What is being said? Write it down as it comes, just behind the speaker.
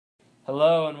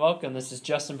Hello and welcome. This is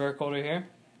Justin Burkholder here,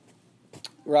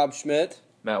 Rob Schmidt.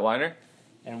 Matt Weiner.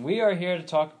 and we are here to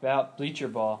talk about Bleacher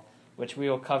Ball, which we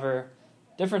will cover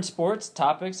different sports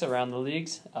topics around the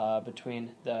leagues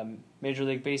between the Major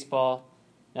League Baseball,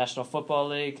 National Football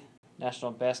League,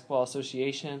 National Basketball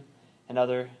Association, and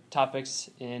other topics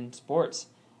in sports.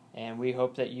 And we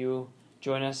hope that you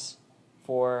join us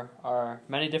for our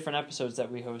many different episodes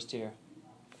that we host here.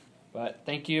 But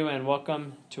thank you and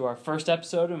welcome to our first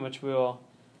episode, in which we will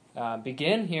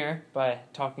begin here by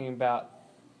talking about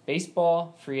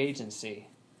baseball free agency,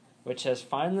 which has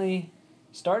finally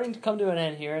starting to come to an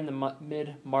end here in the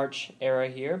mid-March era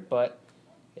here, but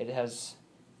it has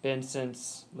been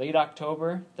since late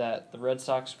October that the Red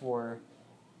Sox were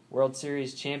World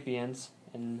Series champions,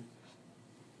 and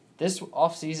this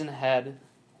offseason had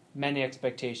many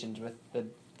expectations with the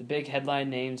big headline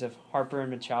names of Harper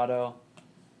and Machado.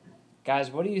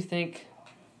 Guys, what do you think?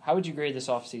 How would you grade this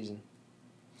offseason?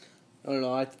 I don't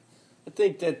know. I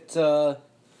think that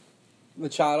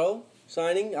Machado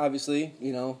signing, obviously,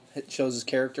 it shows his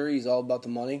character. He's all about the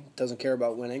money. Doesn't care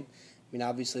about winning. I mean,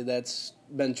 obviously, that's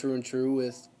been true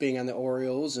with being on the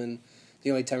Orioles, and the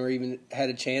only time we even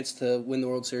had a chance to win the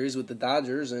World Series with the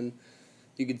Dodgers, and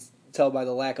you could tell by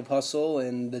the lack of hustle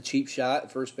and the cheap shot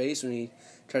at first base when he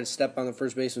tried to step on the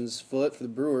first baseman's foot for the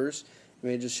Brewers. I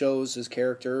mean, it just shows his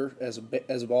character as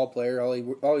a ball player.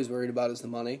 All he's worried about is the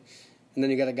money. And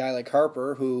then you got a guy like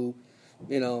Harper who,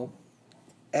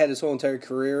 had his whole entire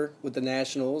career with the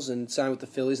Nationals and signed with the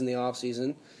Phillies in the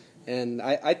offseason. And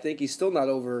I think he's still not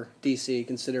over D.C.,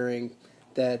 considering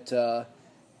that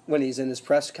when he's in his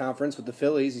press conference with the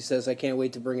Phillies, he says, "I can't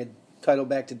wait to bring a title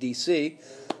back to D.C."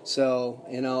 So,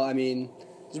 there's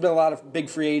been a lot of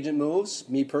big free agent moves.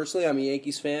 Me personally, I'm a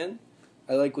Yankees fan.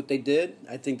 I like what they did.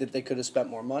 I think that they could have spent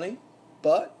more money.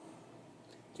 But,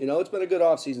 it's been a good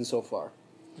offseason so far.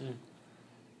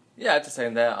 Yeah, I have to say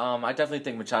that. I definitely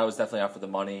think Machado was definitely out for the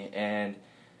money. And,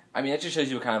 it just shows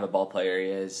you what kind of a ball player he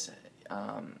is.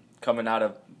 Coming out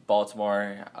of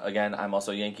Baltimore, again, I'm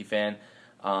also a Yankee fan.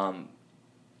 The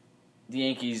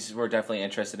Yankees were definitely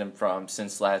interested in him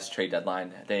since last trade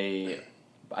deadline.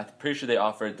 I'm pretty sure they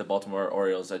offered the Baltimore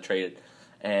Orioles a trade,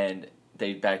 and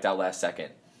they backed out last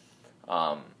second.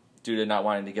 Due to not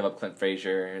wanting to give up Clint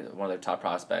Frazier, one of their top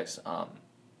prospects,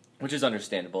 which is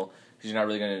understandable because you're not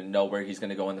really going to know where he's going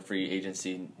to go in the free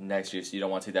agency next year, so you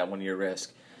don't want to take that one-year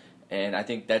risk. And I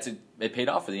think it paid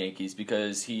off for the Yankees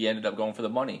because he ended up going for the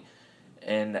money,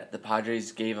 and the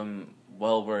Padres gave him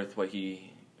more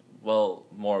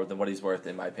than what he's worth,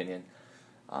 in my opinion.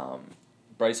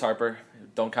 Bryce Harper,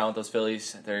 don't count those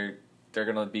Phillies. They're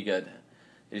going to be good.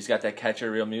 They just got that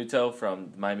catcher, Real Muto,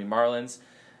 from the Miami Marlins.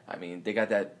 They got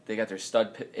their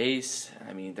stud ace.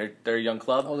 They're a young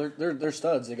club. Oh, they're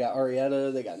studs. They got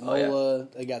Arrieta, they got Nola,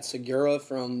 They got Segura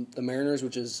from the Mariners,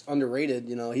 which is underrated.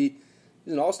 He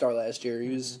was an all-star last year.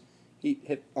 He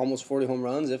hit almost 40 home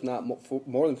runs, if not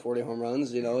more than 40 home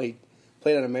runs. He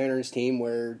played on a Mariners team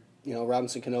where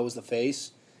Robinson Cano was the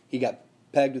face. He got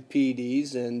pegged with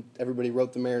PEDs, and everybody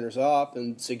wrote the Mariners off.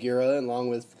 And Segura, along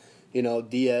with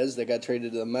Diaz, that got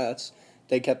traded to the Mets,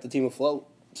 they kept the team afloat.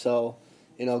 So.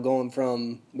 Going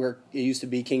from where it used to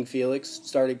be King Felix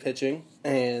starting pitching,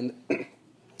 and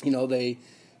they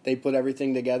put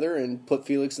everything together and put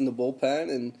Felix in the bullpen,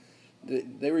 and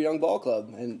they were a young ball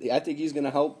club, and I think he's going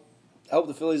to help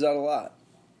the Phillies out a lot.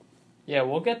 Yeah,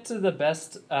 we'll get to the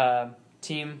best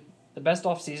team, the best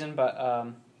offseason,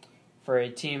 but for a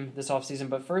team this offseason.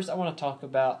 But first, I want to talk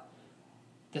about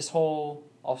this whole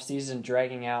offseason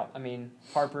dragging out.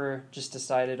 Harper just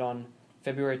decided on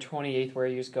February 28th where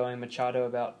he was going. Machado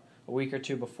about a week or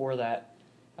two before that.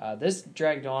 This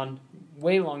dragged on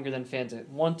way longer than fans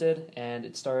wanted, and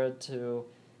it started to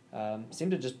seem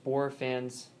to just bore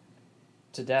fans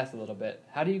to death a little bit.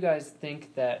 How do you guys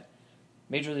think that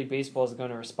Major League Baseball is going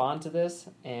to respond to this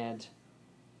and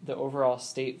the overall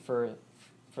state for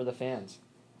the fans?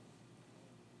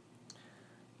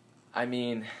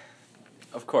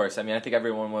 Of course. I think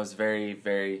everyone was very,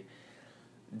 very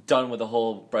done with the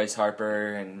whole Bryce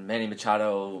Harper and Manny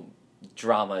Machado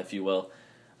drama, if you will.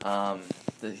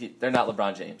 They're not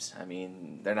LeBron James.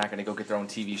 They're not going to go get their own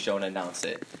TV show and announce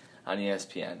it on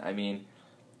ESPN.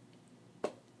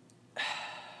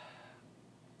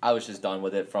 I was just done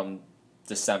with it from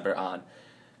December on.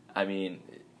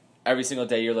 Every single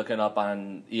day you're looking up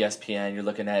on ESPN, you're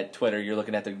looking at Twitter, you're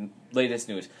looking at the latest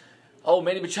news. Oh,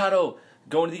 Manny Machado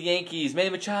going to the Yankees.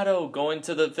 Manny Machado going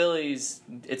to the Phillies.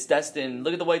 It's destined.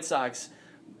 Look at the White Sox.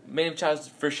 Manny Machado's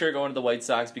for sure going to the White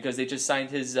Sox because they just signed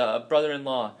his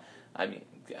brother-in-law.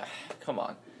 Come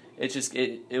on.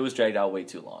 It was dragged out way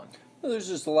too long. Well, there's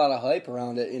just a lot of hype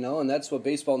around it, and that's what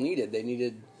baseball needed. They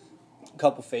needed a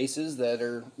couple faces that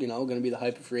are, going to be the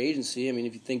hype of free agency. I mean,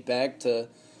 if you think back to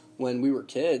when we were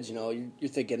kids, you're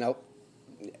thinking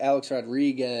Alex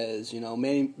Rodriguez,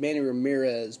 Manny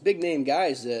Ramirez, big name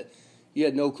guys that you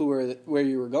had no clue where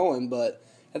you were going. But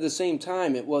at the same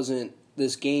time, it wasn't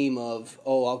this game of,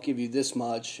 I'll give you this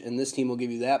much and this team will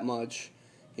give you that much.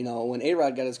 When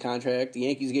A-Rod got his contract, the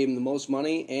Yankees gave him the most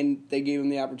money and they gave him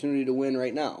the opportunity to win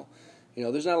right now.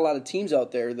 There's not a lot of teams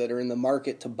out there that are in the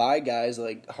market to buy guys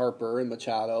like Harper and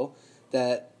Machado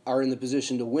that are in the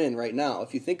position to win right now.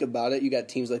 If you think about it, you got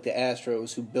teams like the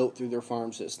Astros who built through their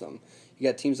farm system. You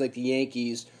got teams like the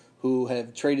Yankees who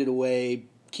have traded away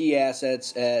key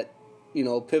assets at,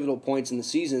 pivotal points in the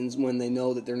seasons when they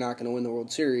know that they're not going to win the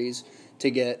World Series to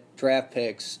get draft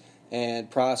picks and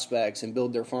prospects and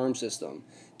build their farm system.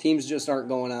 Teams just aren't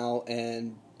going out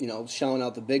and, shelling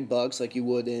out the big bucks like you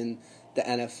would in the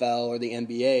NFL or the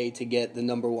NBA to get the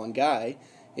number one guy.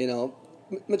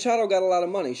 Machado got a lot of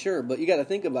money, sure, but you got to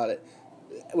think about it.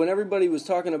 When everybody was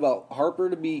talking about Harper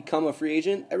to become a free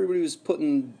agent, everybody was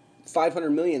putting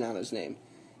 $500 million on his name.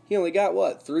 He only got,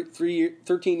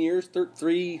 13 years,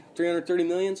 $330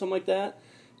 million, something like that?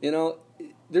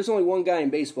 There's only one guy in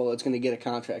baseball that's going to get a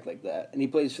contract like that, and he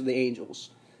plays for the Angels.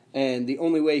 And the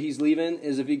only way he's leaving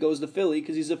is if he goes to Philly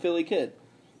because he's a Philly kid.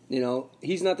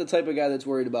 He's not the type of guy that's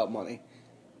worried about money.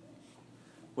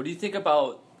 What do you think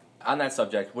about, on that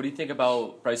subject, what do you think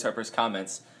about Bryce Harper's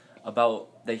comments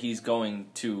about that he's going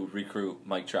to recruit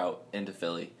Mike Trout into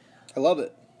Philly? I love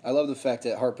it. I love the fact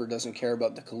that Harper doesn't care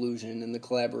about the collusion and the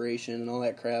collaboration and all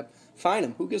that crap. Fine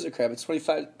him. Who gives a crap? It's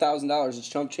 $25,000. It's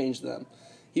chump change to them.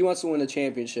 He wants to win a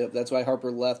championship. That's why Harper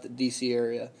left the D.C.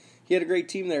 area. He had a great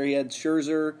team there. He had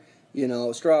Scherzer,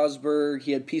 Strasburg.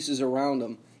 He had pieces around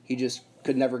him. He just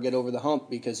could never get over the hump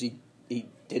because he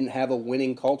didn't have a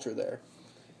winning culture there.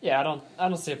 Yeah, I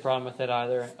don't see a problem with it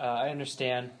either. I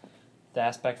understand the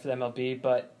aspect for the MLB,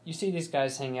 but you see these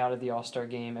guys hang out at the All-Star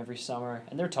game every summer,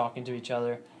 and they're talking to each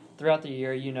other. Throughout the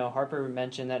year, Harper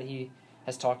mentioned that he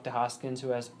has talked to Hoskins, who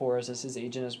has Boras as his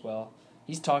agent as well.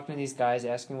 He's talking to these guys,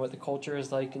 asking what the culture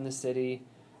is like in the city,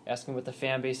 asking what the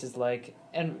fan base is like,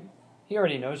 and he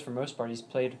already knows for most part. He's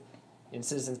played in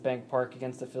Citizens Bank Park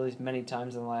against the Phillies many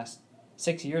times in the last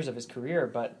 6 years of his career,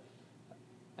 but,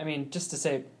 just to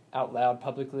say out loud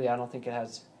publicly, I don't think it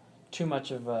has too much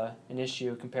of an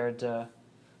issue compared to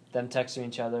them texting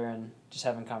each other and just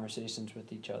having conversations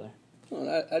with each other.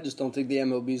 Well, I just don't think the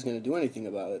MLB is going to do anything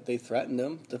about it. They threatened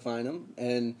him to fine him,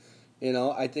 and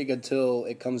I think until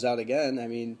it comes out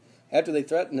again, after they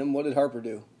threatened him, what did Harper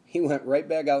do? He went right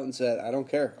back out and said, I don't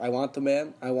care. I want the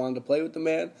man. I wanted to play with the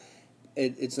man.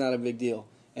 It's not a big deal.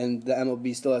 And the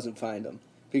MLB still hasn't fined him.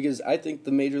 Because I think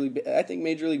Major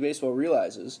League Baseball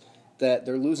realizes that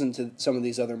they're losing to some of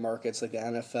these other markets like the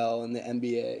NFL and the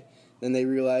NBA. Then they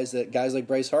realize that guys like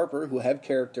Bryce Harper, who have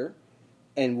character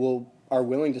and are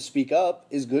willing to speak up,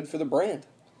 is good for the brand.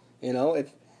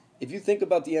 If you think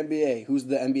about the NBA, who's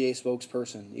the NBA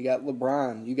spokesperson? You got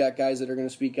LeBron. You got guys that are going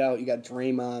to speak out. You got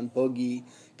Draymond, Boogie,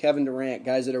 Kevin Durant,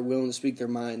 guys that are willing to speak their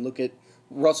mind. Look at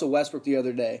Russell Westbrook the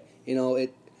other day.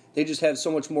 They just have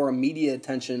so much more media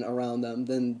attention around them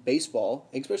than baseball,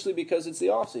 especially because it's the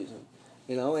offseason.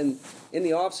 And in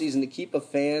the offseason, to keep a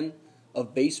fan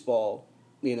of baseball,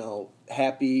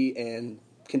 happy and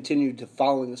continue to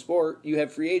following the sport, you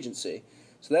have free agency.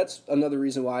 So that's another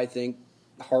reason why I think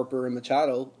Harper and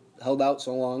Machado held out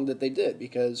so long that they did,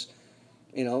 because,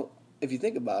 if you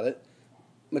think about it,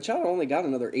 Machado only got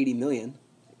another $80 million.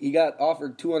 He got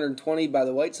offered $220 by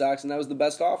the White Sox, and that was the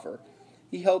best offer.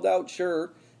 He held out,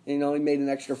 sure. He made an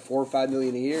extra $4 or $5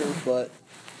 million a year, but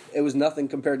it was nothing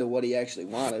compared to what he actually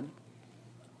wanted.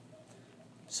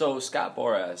 So Scott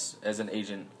Boras, as an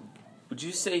agent, would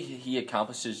you say he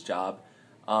accomplished his job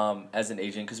as an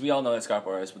agent? Because we all know that Scott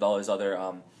Boras, with all his other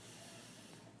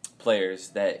players,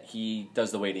 that he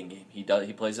does the waiting game. He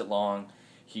plays it long.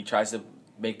 He tries to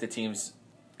make the teams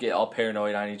get all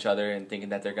paranoid on each other and thinking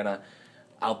that they're gonna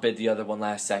outbid the other one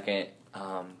last second.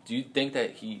 Do you think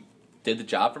that he did the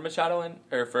job for Machado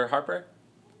or for Harper?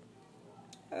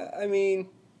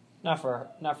 Not for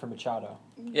Machado.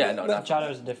 Yeah, no, Machado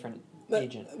is a different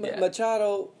agent.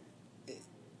 Machado,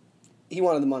 he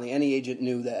wanted the money. Any agent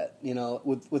knew that.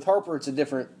 With Harper, it's a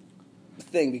different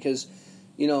thing because,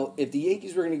 if the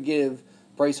Yankees were going to give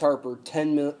Bryce Harper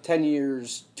 10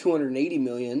 years, $280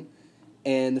 million,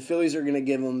 and the Phillies are going to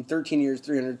give him 13 years,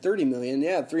 $330 million,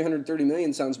 yeah, $330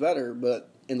 million sounds better, but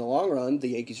in the long run, the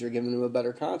Yankees are giving him a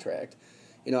better contract.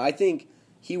 I think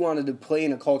he wanted to play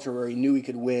in a culture where he knew he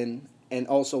could win and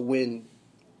also win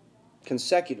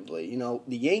consecutively.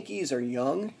 The Yankees are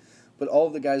young, but all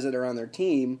of the guys that are on their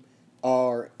team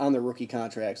are on their rookie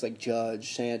contracts, like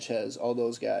Judge, Sanchez, all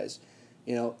those guys.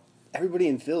 You know, everybody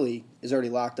in Philly is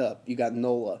already locked up. You got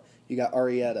Nola, you got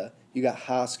Arrieta, you got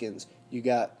Hoskins, you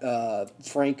got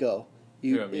Franco,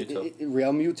 Real Muto.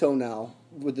 Real Muto now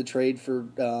with the trade for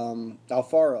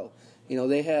Alfaro. You know,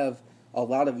 they have a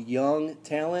lot of young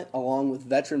talent along with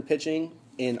veteran pitching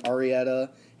in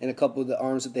Arrieta and a couple of the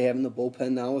arms that they have in the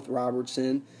bullpen now with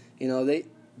Robertson. You know,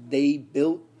 they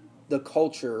built the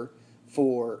culture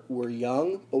for we're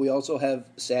young, but we also have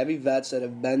savvy vets that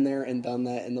have been there and done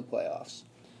that in the playoffs.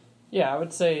 Yeah, I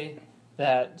would say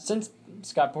that since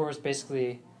Scott Boras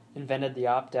basically invented the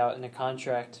opt-out in a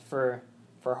contract, for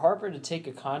Harper to take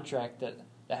a contract that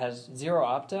has 0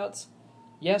 opt-outs,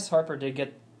 yes, Harper did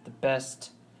get the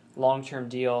best long-term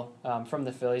deal from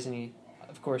the Phillies, and he,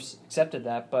 of course, accepted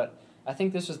that, but I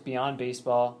think this was beyond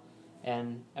baseball.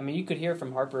 And, I mean, you could hear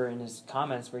from Harper in his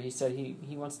comments where he said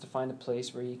he wants to find a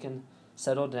place where he can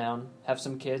settle down, have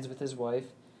some kids with his wife,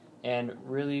 and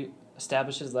really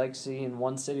establish his legacy in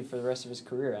one city for the rest of his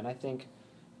career. And I think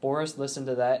Boras listened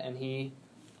to that, and he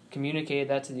communicated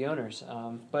that to the owners.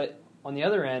 But on the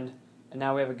other end, and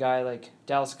now we have a guy like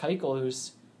Dallas Keuchel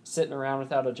who's sitting around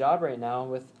without a job right now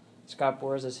with Scott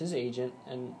Boras as his agent,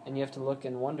 and you have to look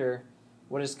and wonder,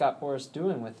 what is Scott Boras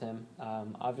doing with him?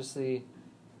 Obviously,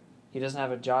 he doesn't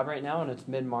have a job right now, and it's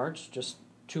mid-March, just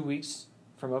 2 weeks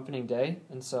from opening day.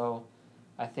 And so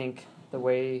I think the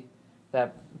way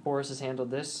that Boras has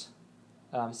handled this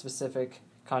specific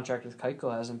contract with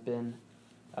Keuchel hasn't been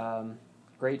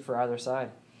great for either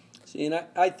side. See, and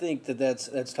I think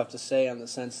that's tough to say on the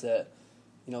sense that,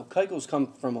 you know, Keuchel's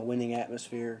come from a winning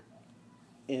atmosphere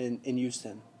in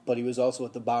Houston, but he was also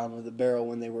at the bottom of the barrel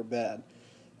when they were bad.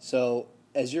 So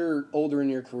as you're older in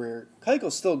your career,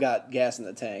 Keuchel's still got gas in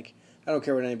the tank. I don't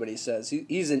care what anybody says.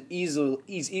 He's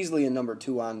easily a number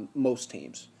 2 on most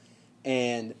teams.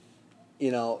 And,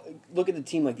 you know, look at the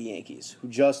team like the Yankees, who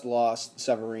just lost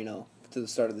Severino to the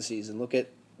start of the season. Look at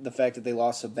the fact that they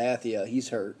lost Sabathia. He's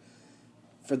hurt.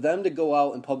 For them to go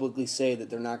out and publicly say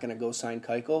that they're not going to go sign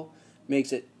Keuchel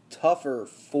makes it tougher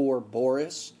for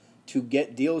Boras to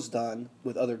get deals done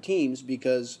with other teams,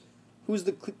 because who's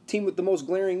the team with the most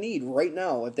glaring need right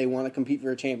now if they want to compete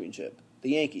for a championship?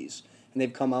 The Yankees. And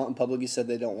they've come out and publicly said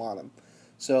they don't want him.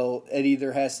 So it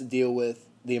either has to deal with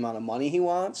the amount of money he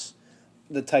wants,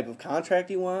 the type of contract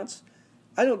he wants.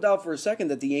 I don't doubt for a second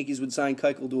that the Yankees would sign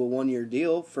Keuchel to a 1-year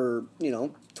deal for, you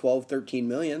know, $12, $13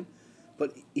 million.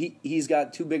 But he's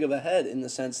got too big of a head in the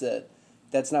sense that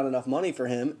that's not enough money for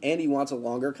him, and he wants a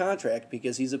longer contract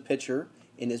because he's a pitcher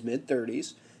in his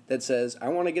mid-30s that says, I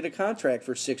want to get a contract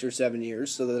for 6 or 7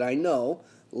 years so that I know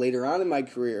later on in my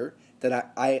career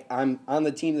that I'm on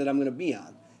the team that I'm going to be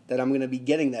on, that I'm going to be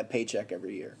getting that paycheck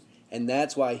every year. And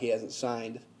that's why he hasn't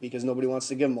signed, because nobody wants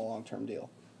to give him a long-term deal.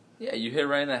 Yeah, you hit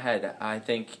right in the head. I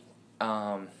think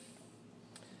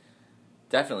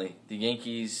definitely the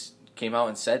Yankees came out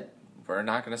and said, we're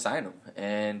not going to sign him.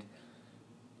 And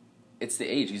it's the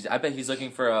age. I bet he's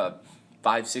looking for a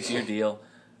 5-6 year deal,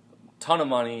 ton of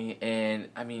money, and,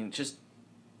 I mean, just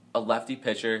a lefty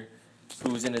pitcher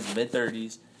who's in his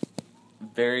mid-30s,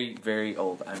 very, very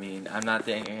old. I mean, I'm not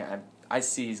thinking, I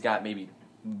see he's got maybe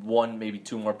 1, maybe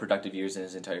 2 more productive years in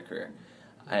his entire career,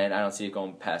 and I don't see it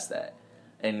going past that.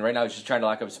 And right now he's just trying to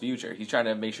lock up his future. He's trying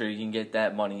to make sure he can get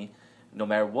that money no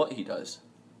matter what he does.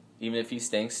 Even if he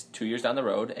stinks 2 years down the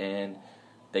road and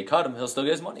they cut him, he'll still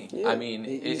get his money. Yeah, I mean,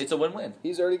 it's a win-win.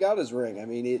 He's already got his ring. I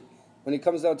mean, when it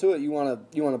comes down to it, you want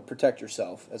to protect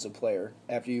yourself as a player.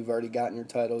 After you've already gotten your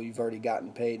title, you've already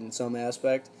gotten paid in some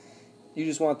aspect. You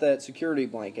just want that security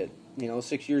blanket. You know,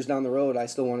 6 years down the road, I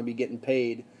still want to be getting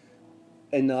paid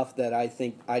enough that I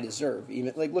think I deserve.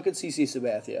 Even like, look at CC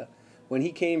Sabathia. When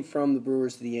he came from the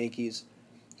Brewers to the Yankees,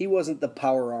 he wasn't the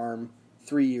power arm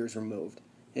 3 years removed.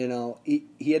 You know, he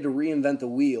had to reinvent the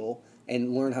wheel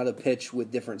and learn how to pitch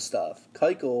with different stuff.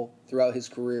 Keuchel, throughout his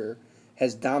career,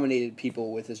 has dominated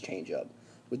people with his changeup,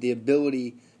 with the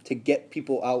ability to get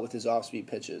people out with his off-speed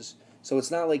pitches. So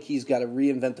it's not like he's got to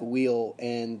reinvent the wheel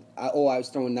and, I was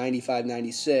throwing 95,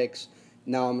 96,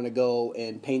 now I'm going to go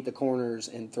and paint the corners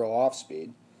and throw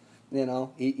off-speed. You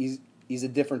know, he's a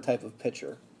different type of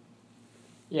pitcher.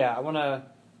 Yeah, I want to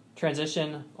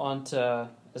transition on to,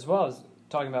 as well as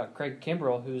talking about Craig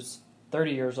Kimbrell, who's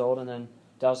 30 years old, and then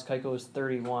Dallas Keuchel is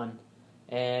 31.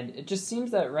 And it just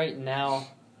seems that right now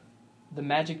the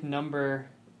magic number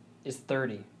is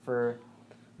 30 for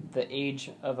the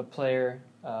age of a player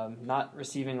not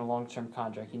receiving a long-term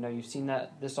contract. You know, you've seen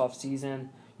that this offseason.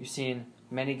 You've seen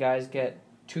many guys get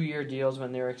 2-year deals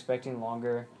when they were expecting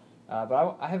longer.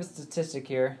 But I have a statistic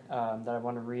here that I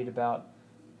want to read about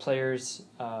players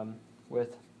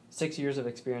with 6 years of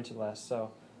experience or less.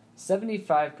 So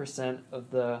 75%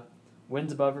 of the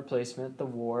wins above replacement, the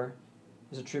WAR,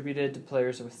 is attributed to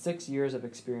players with 6 years of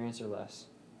experience or less.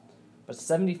 But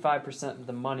 75% of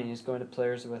the money is going to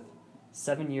players with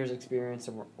 7 years experience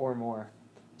or more.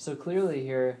 So clearly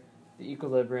here, the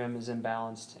equilibrium is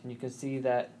imbalanced, and you can see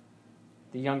that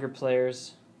the younger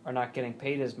players are not getting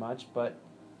paid as much, but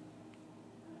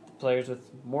the players with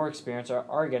more experience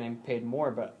are getting paid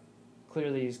more, but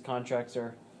clearly these contracts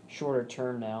are shorter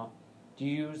term now. Do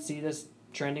you see this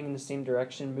trending in the same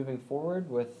direction moving forward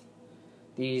with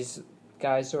these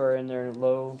guys who are in their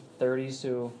low 30s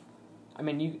who, I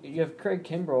mean, you have Craig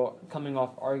Kimbrell coming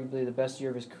off arguably the best year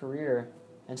of his career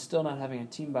and still not having a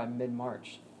team by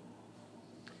mid-March.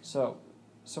 So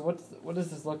what does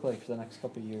this look like for the next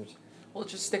couple of years? Well,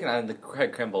 just sticking on the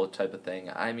Craig Kimbrell type of thing,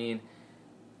 I mean,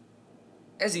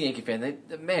 as a Yankee fan,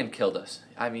 the man killed us.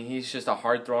 I mean, he's just a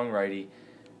hard-throwing righty.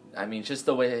 I mean, just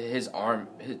the way his arm,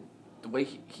 the way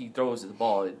he throws the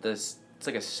ball, it's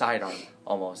like a sidearm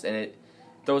almost, and it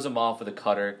throws him off with a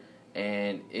cutter,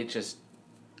 and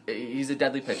he's a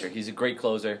deadly pitcher. He's a great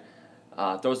closer.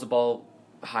 Throws the ball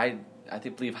high,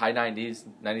 believe high 90s,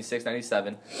 96,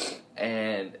 97,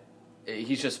 and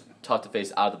he's just tough to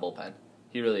face out of the bullpen.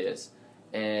 He really is.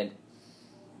 And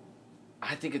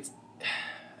I think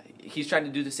he's trying to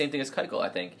do the same thing as Keuchel, I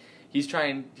think.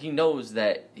 He knows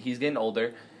that he's getting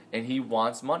older, and he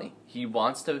wants money. He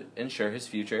wants to ensure his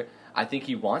future. I think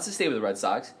he wants to stay with the Red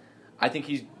Sox. I think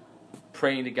he's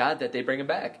praying to God that they bring him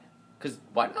back. Because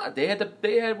why not? They had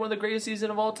one of the greatest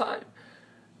seasons of all time.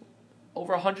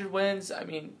 Over 100 wins. I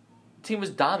mean, the team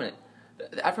was dominant.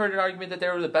 I've heard an argument that they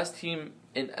were the best team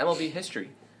in MLB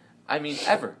history. I mean,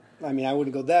 ever. I mean, I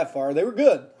wouldn't go that far. They were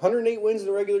good. 108 wins in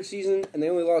the regular season, and they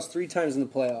only lost 3 times in the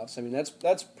playoffs. I mean,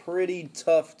 that's pretty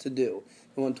tough to do.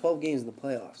 They won 12 games in the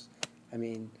playoffs. I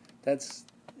mean,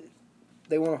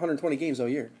 they won 120 games all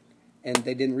year, and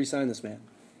they didn't re-sign this man.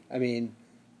 I mean,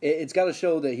 it's got to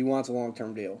show that he wants a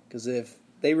long-term deal, because if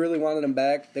they really wanted him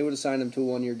back, they would have signed him to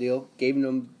a 1-year deal, gave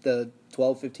him the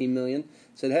 $12-15 million,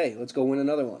 said, hey, let's go win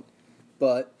another one.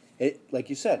 But, like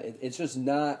you said, it's just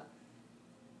not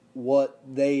what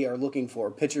they are looking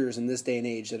for. Pitchers in this day and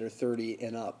age that are 30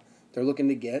 and up, they're looking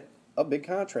to get a big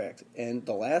contract. And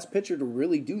the last pitcher to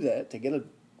really do that, to get a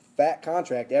fat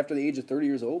contract after the age of 30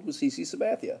 years old, was CC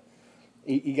Sabathia.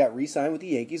 He got re-signed with the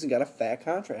Yankees and got a fat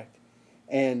contract.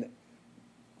 And,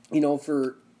 you know,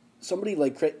 for somebody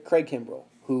like Craig Kimbrell,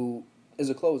 who is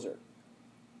a closer,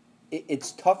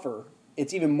 it's tougher.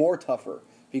 It's even more tougher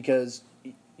because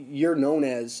you're known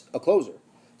as a closer.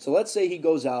 So let's say he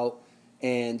goes out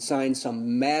and signs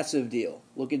some massive deal.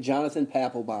 Look at Jonathan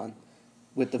Papelbon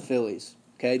with the Phillies.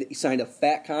 Okay, he signed a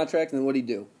fat contract, and then what did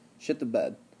he do? Shit the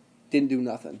bed. Didn't do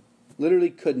nothing. Literally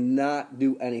could not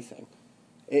do anything.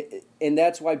 And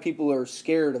that's why people are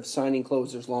scared of signing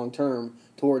closers long term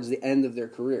towards the end of their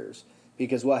careers.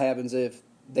 Because what happens if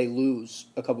they lose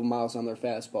a couple miles on their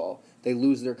fastball? They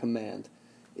lose their command.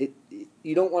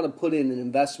 You don't want to put in an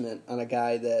investment on a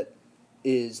guy that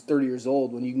is 30 years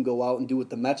old when you can go out and do what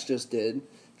the Mets just did,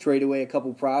 trade away a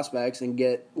couple prospects and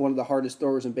get one of the hardest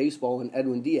throwers in baseball in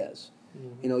Edwin Diaz.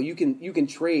 Mm-hmm. You know, you can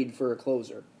trade for a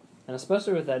closer. And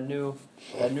especially with that new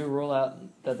rollout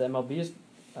that the MLB is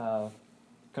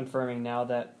confirming now,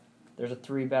 that there's a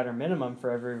 3-batter minimum for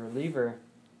every reliever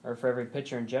or for every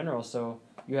pitcher in general. So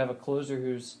you have a closer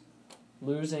who's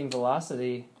losing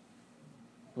velocity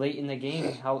late in the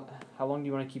game. How long do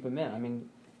you want to keep him in? I mean,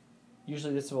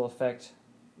 usually this will affect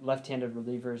left-handed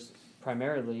relievers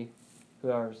primarily, who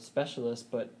are specialists,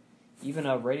 but even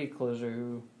a righty closer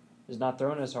who is not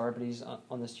throwing as hard, but he's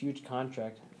on this huge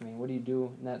contract. I mean, what do you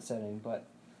do in that setting? But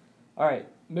all right,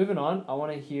 moving on. I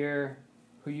want to hear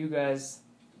who you guys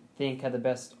think had the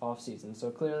best offseason.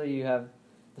 So clearly you have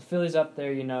the Phillies up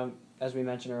there, you know, as we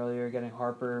mentioned earlier, getting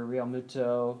Harper, Real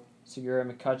Muto, Segura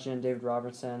McCutchen, David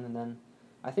Robertson, and then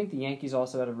I think the Yankees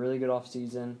also had a really good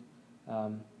offseason,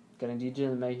 getting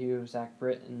DJ LeMahieu, Zach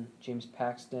Britton, James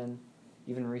Paxton,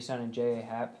 even re-signing J.A.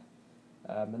 Happ.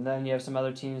 And then you have some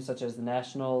other teams such as the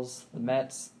Nationals, the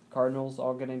Mets, the Cardinals,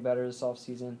 all getting better this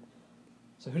offseason.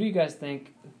 So who do you guys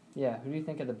think, who do you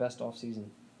think had the best offseason?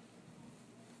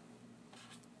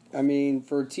 I mean,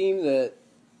 for a team that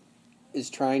is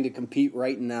trying to compete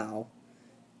right now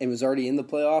and was already in the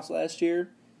playoffs last year,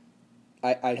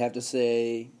 I'd have to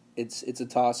say it's a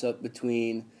toss-up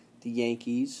between the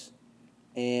Yankees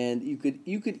and you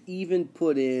could even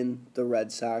put in the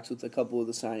Red Sox with a couple of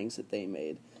the signings that they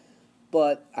made.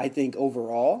 But I think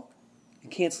overall, you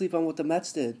can't sleep on what the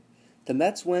Mets did. The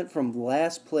Mets went from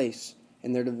last place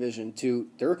in their division to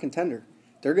they're a contender.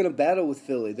 They're going to battle with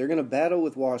Philly. They're going to battle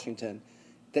with Washington.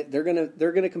 They're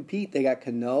gonna compete. They got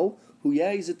Cano, who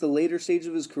he's at the later stage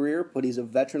of his career, but he's a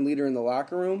veteran leader in the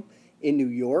locker room in New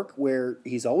York, where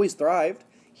he's always thrived.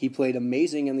 He played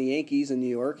amazing in the Yankees in New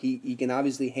York. He can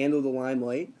obviously handle the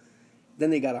limelight. Then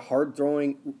they got a hard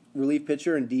throwing relief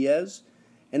pitcher in Diaz,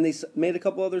 and they made a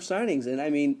couple other signings. And I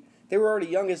mean, they were already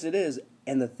young as it is.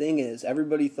 And the thing is,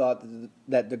 everybody thought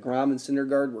that DeGrom and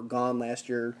Syndergaard were gone last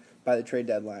year by the trade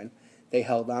deadline. They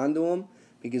held on to them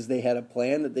because they had a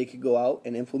plan that they could go out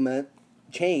and implement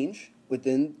change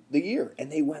within the year.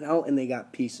 And they went out and they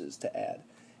got pieces to add.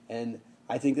 And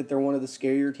I think that they're one of the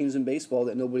scarier teams in baseball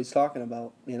that nobody's talking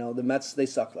about. You know, the Mets, they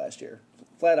sucked last year.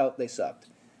 Flat out, they sucked.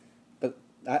 But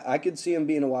I could see them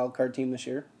being a wild card team this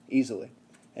year, easily.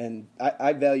 And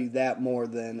I value that more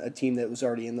than a team that was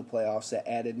already in the playoffs that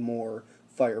added more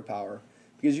firepower.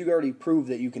 Because you already proved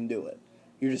that you can do it.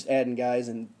 You're just adding guys,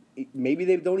 and maybe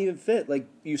they don't even fit. Like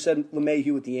you said,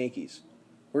 LeMahieu with the Yankees.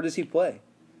 Where does he play?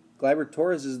 Gleyber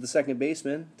Torres is the second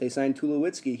baseman. They signed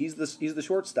Tulowitzki. He's the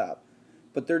shortstop.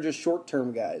 But they're just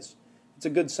short-term guys. It's a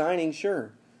good signing,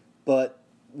 sure. But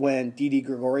when Didi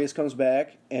Gregorius comes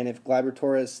back, and if Gleyber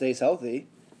Torres stays healthy,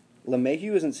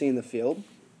 LeMahieu isn't seeing the field.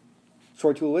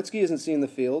 Troy Tulowitzki isn't seeing the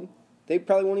field. They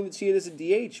probably won't even see it as a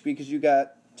DH because you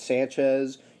got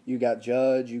Sanchez, you got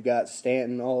Judge, you got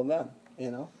Stanton, all of them, you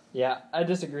know? Yeah, I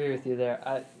disagree with you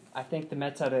there. I think the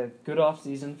Mets had a good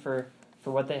offseason for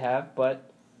what they have,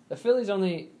 but the Phillies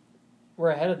only were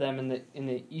ahead of them in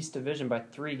the East Division by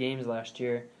 3 games last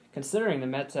year. Considering the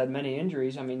Mets had many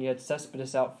injuries, I mean, you had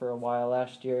Cespedes out for a while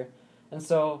last year. And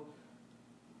so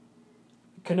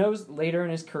Cano's later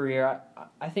in his career.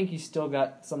 I think he's still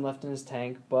got some left in his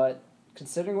tank, but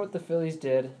considering what the Phillies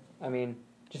did, I mean,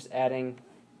 just adding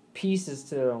pieces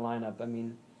to their lineup. I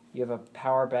mean, you have a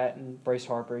power bat in Bryce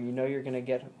Harper. You know you're going to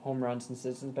get home runs in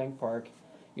Citizens Bank Park.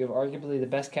 You have arguably the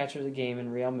best catcher of the game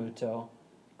in Real Muto.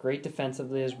 Great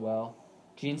defensively as well.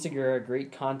 Gene Segura,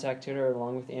 great contact hitter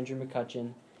along with Andrew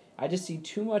McCutchen. I just see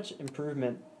too much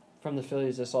improvement from the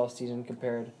Phillies this offseason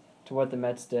compared to what the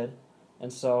Mets did.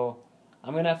 And so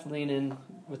I'm going to have to lean in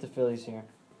with the Phillies here.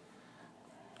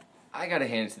 I got to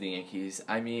hand it to the Yankees.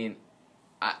 I mean,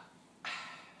 I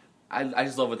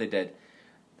just love what they did.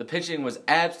 The pitching was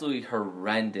absolutely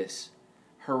horrendous.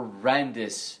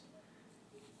 Horrendous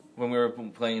when we were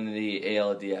playing in the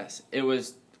ALDS. It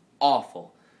was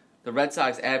awful. The Red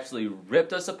Sox absolutely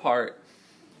ripped us apart.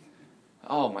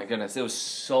 Oh my goodness, it was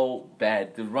so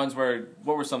bad. The runs were,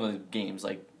 what were some of the games?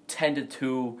 Like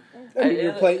 10-2. I mean,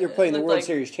 you're playing the World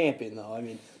Series champion, though. I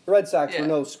mean, the Red Sox were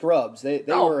no scrubs. They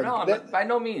were. By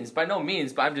no means. But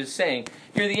I'm just saying,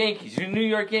 you're the Yankees. You're New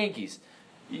York Yankees.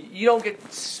 You don't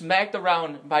get smacked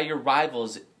around by your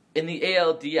rivals in the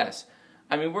ALDS.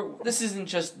 I mean, this isn't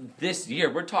just this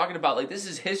year. We're talking about, like, this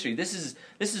is history. This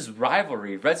is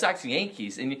rivalry. Red Sox and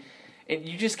Yankees, and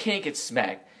you just can't get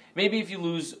smacked. Maybe if you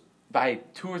lose by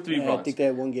 2 or 3 runs. I think they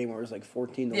had one game where it was like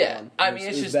 14-1. Yeah, I mean,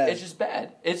 it's just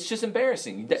bad. It's just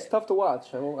embarrassing. It's tough to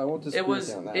watch. I won't disagree with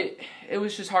you on that. It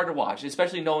was just hard to watch,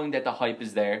 especially knowing that the hype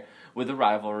is there with the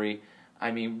rivalry.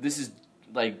 I mean, this is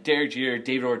like Derek Jeter,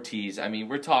 David Ortiz. I mean,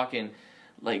 we're talking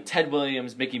like Ted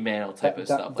Williams, Mickey Mantle type of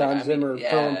stuff. Don Zimmer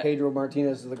throwing Pedro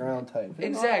Martinez to the ground type.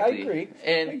 Exactly. I agree.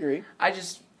 And I agree. I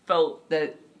just felt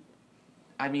that,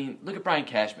 I mean, look at Brian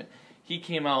Cashman. He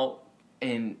came out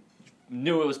and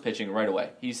knew it was pitching right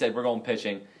away. He said, we're going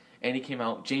pitching. And he came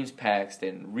out, James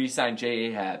Paxton, re-signed J.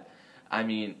 Ahab. I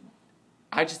mean,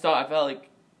 I felt like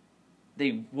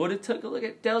they would have took a look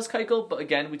at Dallas Keuchel, but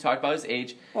again, we talked about his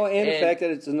age. Oh, and the fact that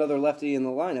it's another lefty in the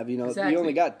lineup. You know, exactly. You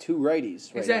only got 2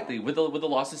 righties right exactly. now. With the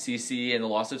loss of CC and the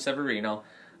loss of Severino,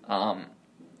 Masahiro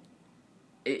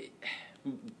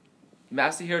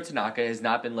Tanaka has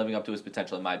not been living up to his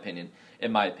potential, in my opinion.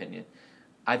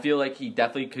 I feel like he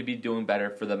definitely could be doing better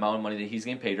for the amount of money that he's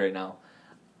getting paid right now.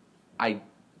 I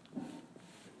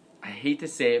hate to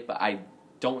say it, but I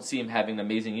don't see him having an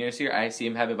amazing year this year. I see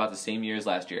him having about the same year as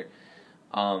last year.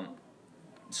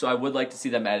 So I would like to see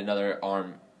them add another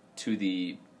arm to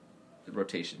the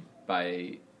rotation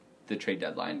by the trade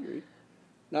deadline. I agree.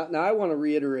 Now I want to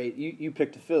reiterate, you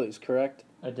picked the Phillies, correct?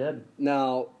 I did.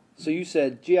 Now, so you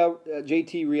said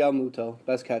JT Realmuto,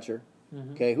 best catcher.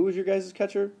 Mm-hmm. Okay, who was your guys'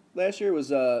 catcher last year? It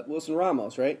was Wilson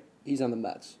Ramos, right? He's on the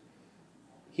Mets.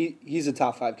 He's a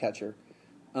top 5 catcher.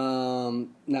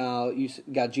 Now you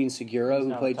got Gene Segura,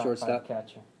 who played shortstop.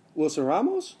 Wilson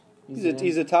Ramos?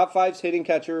 He's a top 5 hitting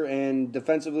catcher, and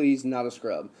defensively he's not a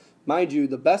scrub. Mind you,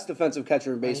 the best defensive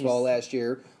catcher in baseball last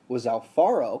year was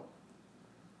Jorge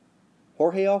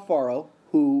Alfaro,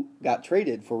 who got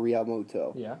traded for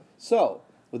Realmuto. Yeah. So,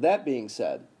 with that being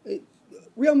said,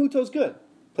 Realmuto's good.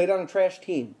 Played on a trash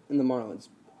team in the Marlins.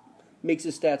 Makes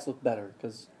his stats look better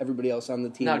because everybody else on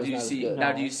the team was not as good.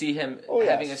 Now, do you see him Oh,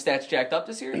 having yes. his stats jacked up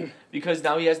this year? Because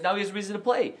now he has reason to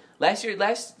play. Last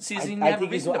season, he I had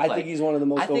think reason to play. I think he's one of the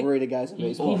most I think overrated guys in He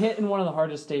baseball. hit in one of the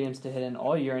hardest stadiums to hit in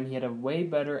all year, and he had a way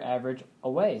better average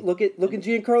away. Look at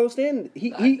Giancarlo Stanton.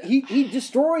 He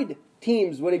destroyed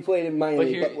teams when he played in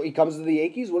Miami. But when he comes to the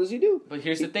Yankees, what does he do? But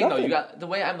here's the thing, Nothing. though. You got the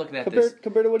way I'm looking at compared this.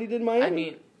 compared to what he did in Miami. I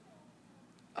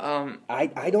mean,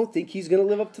 I don't think he's going to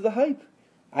live up to the hype.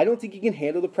 I don't think he can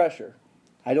handle the pressure.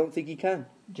 I don't think he can.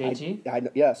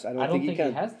 JT? Yes, I I don't think he think can.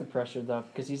 he has the pressure, though,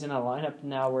 because he's in a lineup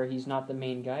now where he's not the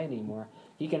main guy anymore.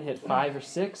 He can hit 5 or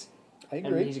 6, I and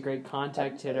agree. he's a great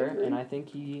contact hitter, agree. and I think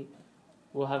he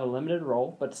will have a limited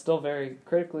role, but still very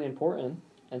critically important.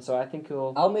 And so I think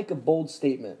he'll. I'll make a bold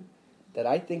statement that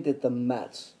I think that the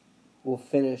Mets will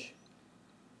finish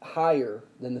higher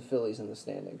than the Phillies in the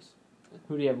standings.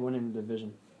 Who do you have winning the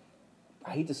division?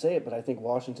 I hate to say it, but I think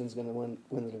Washington's going to win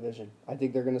the division. I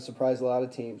think they're going to surprise a lot of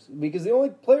teams because the only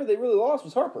player they really lost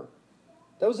was Harper.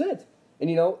 That was it. And,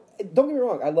 don't get me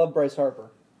wrong, I love Bryce Harper.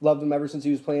 Loved him ever since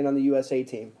he was playing on the USA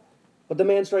team. But the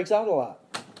man strikes out a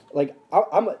lot. Like,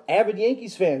 I'm an avid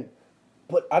Yankees fan,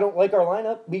 but I don't like our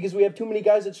lineup because we have too many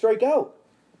guys that strike out,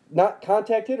 not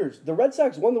contact hitters. The Red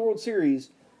Sox won the World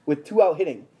Series with 2-out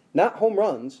hitting, not home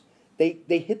runs. They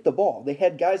hit the ball. They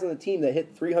had guys on the team that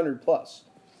hit 300 plus.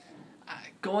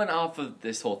 going off of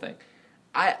this whole thing,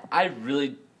 I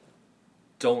really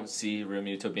don't see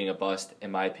Realmuto being a bust,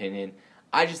 in my opinion.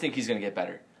 I just think he's going to get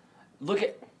better. Look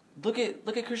at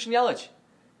Christian Yelich.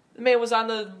 The man was on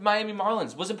the Miami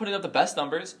Marlins. Wasn't putting up the best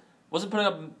numbers. Wasn't putting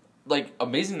up like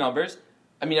amazing numbers.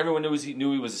 I mean, everyone knew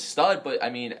he was a stud, but I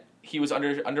mean, he was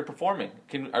underperforming.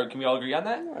 Can we all agree on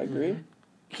that? I agree.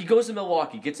 He goes to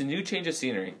Milwaukee, gets a new change of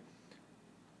scenery.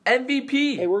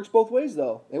 MVP. It works both ways,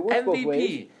 though. It works both MVP.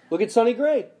 ways. Look at Sonny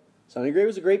Gray. Sonny Gray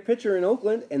was a great pitcher in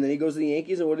Oakland, and then he goes to the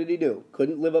Yankees, and what did he do?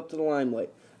 Couldn't live up to the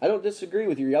limelight. I don't disagree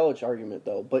with your Yelich argument,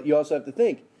 though, but you also have to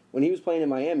think, when he was playing in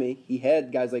Miami, he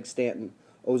had guys like Stanton,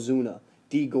 Ozuna,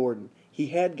 D. Gordon. He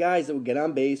had guys that would get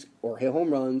on base or hit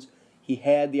home runs. He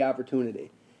had the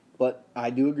opportunity. But I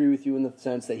do agree with you in the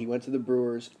sense that he went to the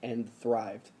Brewers and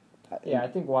thrived. Yeah, I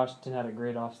think Washington had a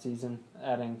great offseason,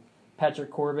 adding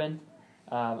Patrick Corbin,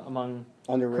 among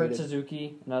Underrated. Kurt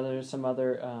Suzuki and some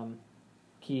other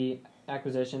key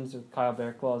acquisitions with Kyle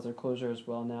Barraclough as their closer as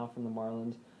well now from the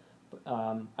Marlins.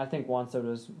 I think Juan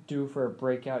Soto's due for a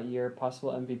breakout year,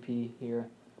 possible MVP here.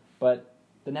 But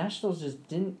the Nationals just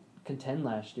didn't contend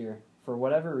last year. For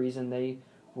whatever reason, they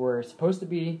were supposed to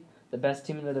be the best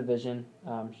team in the division.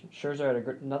 Scherzer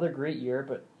had another great year,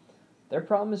 but their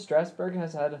problem is Strasburg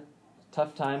has had a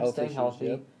tough time staying healthy.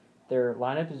 Yep. Their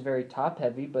lineup is very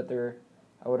top-heavy, but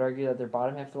I would argue that their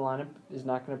bottom half of the lineup is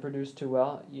not going to produce too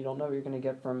well. You don't know what you're going to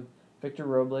get from Victor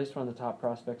Robles, one of the top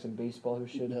prospects in baseball who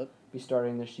should be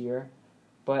starting this year.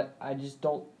 But I just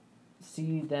don't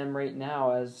see them right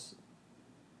now as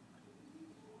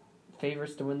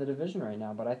favorites to win the division right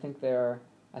now. But I think they're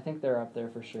up there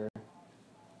for sure.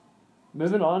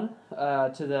 Moving on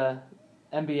to the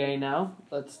NBA now.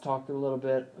 Let's talk a little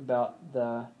bit about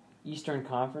the Eastern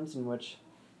Conference, in which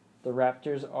the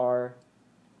Raptors are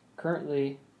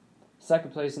currently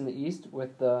second place in the East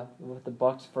with the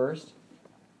Bucks first.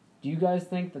 Do you guys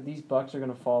think that these Bucks are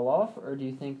going to fall off, or do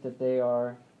you think that they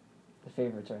are the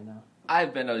favorites right now?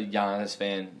 I've been a Giannis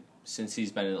fan since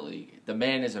he's been in the league. The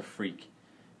man is a freak.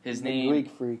 His name,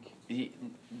 Greek freak.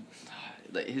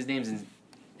 His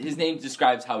name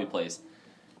describes how he plays.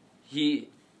 The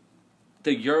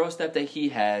Euro step that he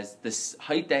has, the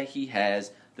height that he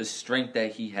has, the strength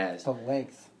that he has, The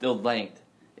length. the length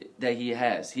that he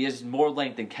has. He has more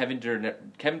length than Kevin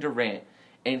Durant,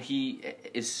 and he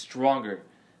is stronger,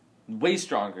 way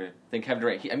stronger than Kevin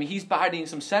Durant. He's bodying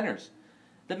some centers.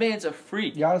 The man's a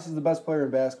freak. Giannis is the best player in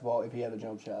basketball if he had a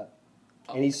jump shot,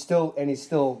 and he's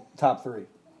still top 3.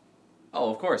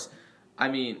 Oh, of course. I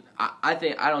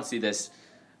don't see this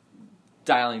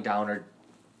dialing down or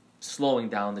slowing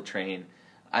down the train.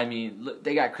 Look,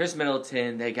 they got Chris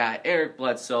Middleton, they got Eric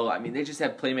Bledsoe. They just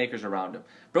have playmakers around him.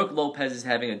 Brooke Lopez is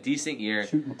having a decent year.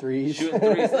 Shooting threes,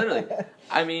 literally.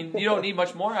 You don't need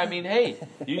much more. Hey,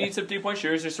 you need some 3-point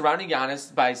shooters. You're surrounding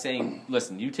Giannis by saying,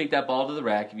 listen, you take that ball to the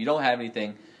rack. If you don't have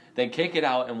anything, then kick it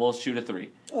out and we'll shoot a 3.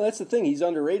 Well, that's the thing. He's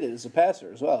underrated as a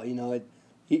passer as well.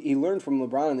 He learned from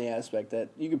LeBron in the aspect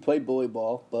that you can play bully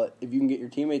ball, but if you can get your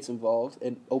teammates involved,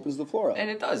 it opens the floor up. And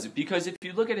it does, because if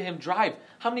you look at him drive,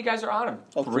 how many guys are on him?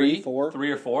 Oh, 3, 4.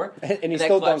 3 or 4. And he's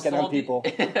still dunking on whole people.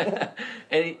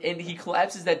 and he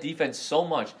collapses that defense so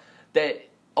much that,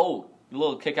 a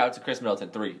little kick out to Chris Middleton,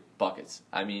 3 buckets.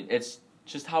 It's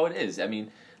just how it is. I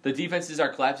mean, the defenses are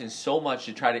collapsing so much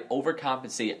to try to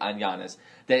overcompensate on Giannis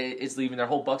that it's leaving their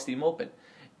whole Bucks team open.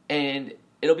 And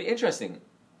it'll be interesting.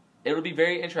 It'll be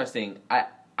very interesting.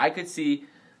 I could see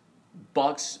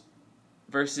Bucks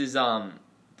versus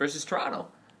Toronto.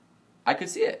 I could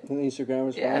see it. In the Eastern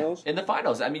Conference Finals? In the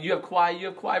finals. I mean, you have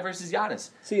Kawhi versus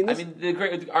Giannis. See, I mean, the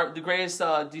greatest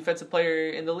defensive player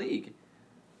in the league.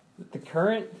 The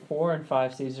current 4 and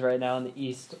 5 seeds right now in the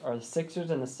East are the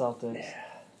Sixers and the Celtics,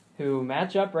 who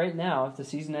match up right now, if the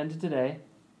season ended today,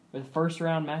 with a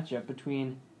first-round matchup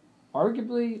between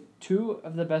arguably two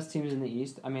of the best teams in the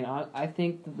East. I mean, I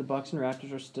think that the Bucks and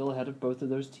Raptors are still ahead of both of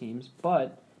those teams,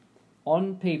 but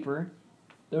on paper,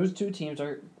 those two teams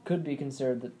could be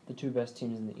considered the two best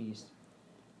teams in the East.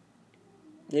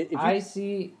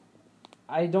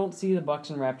 I don't see the Bucks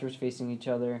and Raptors facing each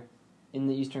other in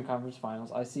the Eastern Conference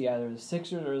Finals. I see either the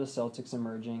Sixers or the Celtics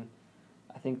emerging.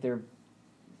 I think their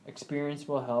experience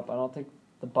will help. I don't think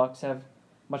the Bucks have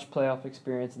much playoff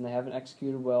experience, and they haven't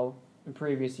executed well in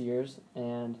previous years.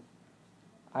 And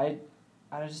I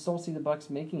just don't see the Bucks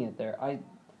making it there.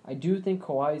 I do think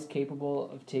Kawhi is capable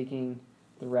of taking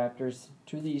the Raptors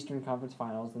to the Eastern Conference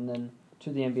Finals and then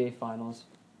to the NBA Finals.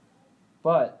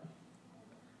 But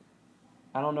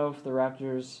I don't know if the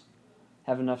Raptors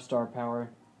have enough star power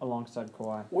alongside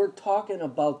Kawhi. We're talking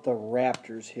about the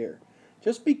Raptors here.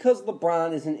 Just because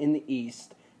LeBron isn't in the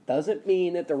East doesn't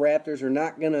mean that the Raptors are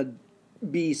not going to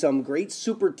be some great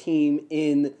super team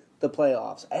in the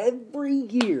playoffs. Every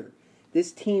year,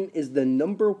 this team is the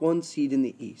number 1 seed in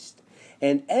the East.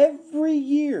 And every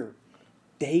year,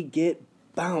 they get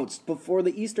bounced before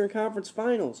the Eastern Conference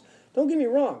Finals. Don't get me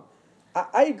wrong.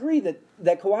 I agree that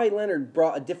Kawhi Leonard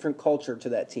brought a different culture to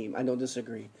that team. I don't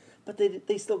disagree. But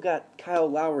they still got Kyle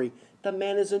Lowry. The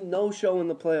man is a no-show in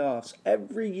the playoffs.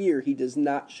 Every year he does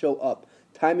not show up,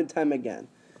 time and time again.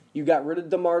 You got rid of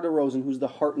DeMar DeRozan, who's the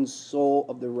heart and soul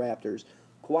of the Raptors.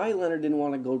 Kawhi Leonard didn't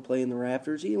want to go play in the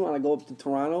Raptors. He didn't want to go up to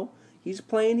Toronto. He's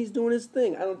playing. He's doing his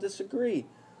thing. I don't disagree.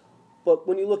 But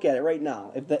when you look at it right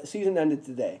now, if the season ended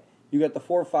today, you got the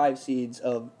 4 or 5 seeds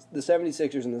of the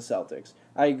 76ers and the Celtics.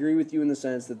 I agree with you in the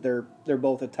sense that they're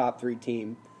both a top 3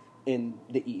 team in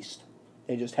the East.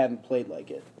 They just haven't played like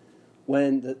it.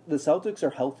 When the Celtics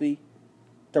are healthy,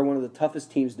 they're one of the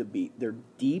toughest teams to beat. They're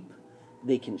deep,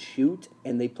 they can shoot,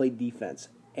 and they play defense.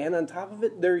 And on top of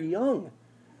it, they're young.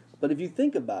 But if you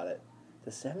think about it,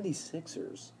 the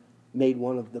 76ers made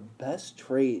one of the best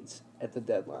trades at the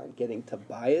deadline, getting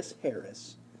Tobias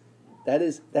Harris.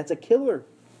 That's a killer.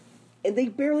 And they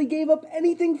barely gave up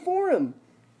anything for him.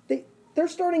 Their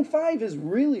starting 5 is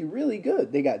really, really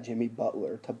good. They got Jimmy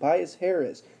Butler, Tobias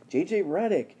Harris, J.J.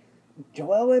 Redick,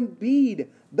 Joel Embiid,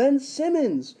 Ben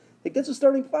Simmons. That's a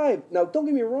starting 5. Now, don't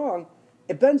get me wrong.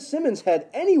 If Ben Simmons had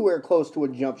anywhere close to a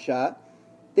jump shot,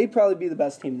 they'd probably be the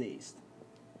best team in the East.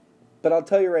 But I'll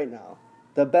tell you right now,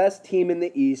 the best team in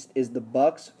the East is the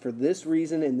Bucks for this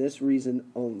reason and this reason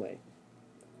only.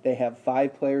 They have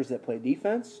 5 players that play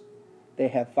defense. They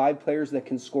have 5 players that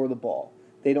can score the ball.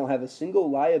 They don't have a single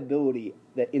liability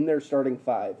that in their starting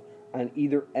 5 on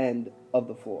either end of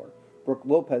the floor. Brook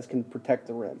Lopez can protect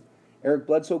the rim. Eric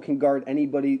Bledsoe can guard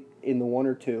anybody in the 1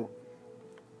 or 2.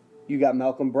 You got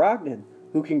Malcolm Brogdon,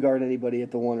 who can guard anybody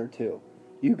at the 1 or 2.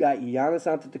 You got Giannis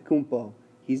Antetokounmpo.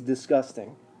 He's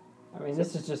disgusting. I mean,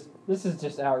 this is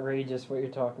just outrageous what you're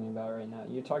talking about right now.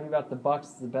 You're talking about the Bucks,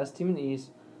 the best team in the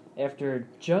East, after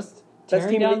just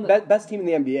tearing down best team in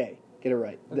the NBA. Get it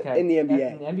right. Okay. In the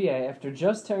NBA. In the NBA, after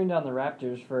just tearing down the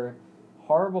Raptors for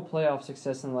horrible playoff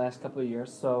success in the last couple of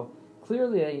years. So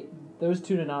clearly, those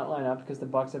two did not line up because the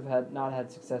Bucks have not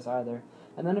had success either.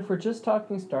 And then if we're just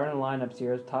talking starting lineups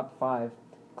here, top 5,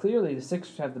 clearly the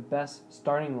Sixers have the best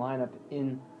starting lineup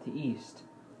in the East.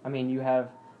 I mean, you have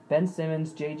Ben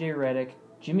Simmons, J.J. Redick,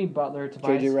 Jimmy Butler,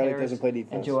 Tobias Harris,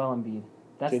 and Joel Embiid.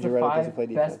 That's the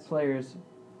 5 best players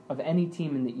of any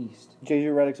team in the East. J.J.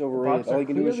 Redick's overrated. All he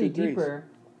can do is shoot threes.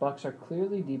 Bucks are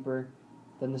clearly deeper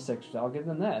than the Sixers. I'll give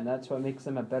them that, and that's what makes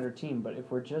them a better team. But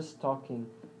if we're just talking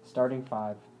starting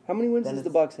 5... How many wins does the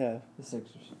Bucks have? The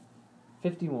Sixers.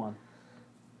 51.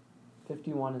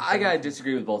 51 and 17. I gotta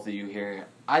disagree with both of you here.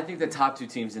 I think the top 2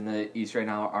 teams in the East right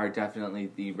now are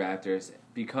definitely the Raptors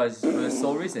because for the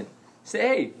sole reason.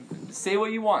 Say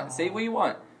what you want. Say what you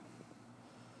want.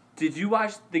 Did you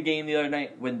watch the game the other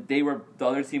night when the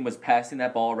other team was passing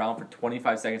that ball around for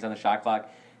 25 seconds on the shot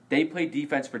clock? They played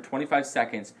defense for 25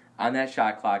 seconds on that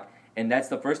shot clock, and that's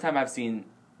the first time I've seen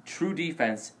true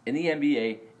defense in the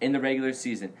NBA in the regular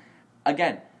season.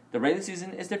 Again, the regular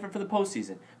season is different from the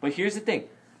postseason. But here's the thing.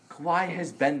 Kawhi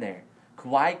has been there.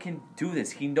 Kawhi can do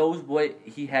this. He knows what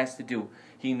he has to do.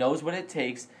 He knows what it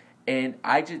takes, And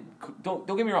I just don't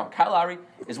get me wrong. Kyle Lowry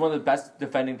is one of the best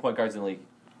defending point guards in the league.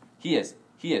 He is.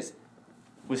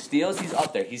 With steals, he's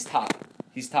up there. He's top.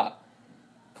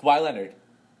 Kawhi Leonard,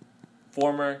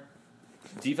 former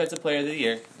defensive player of the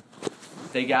year.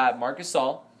 They got Marc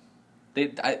Gasol.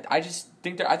 I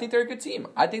think they're a good team.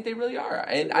 I think they really are.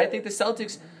 And I think the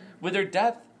Celtics, with their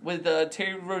depth, with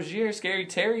Terry Rozier, Scary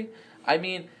Terry, I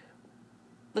mean,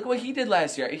 look what he did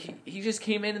last year. He just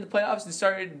came in the playoffs and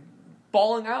started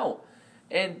balling out.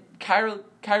 And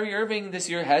Kyrie Irving this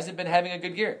year hasn't been having a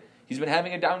good year. He's been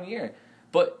having a down year.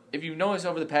 But if you've noticed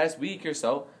over the past week or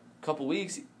so, couple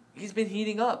weeks, he's been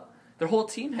heating up. Their whole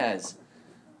team has.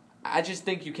 I just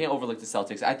think you can't overlook the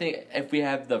Celtics. I think if we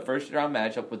have the first round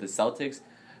matchup with the Celtics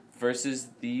versus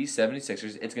the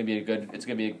 76ers, it's gonna be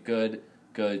a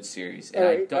good series.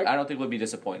 And Right, I don't think we'll be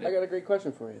disappointed. I got a great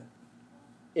question for you.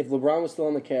 If LeBron was still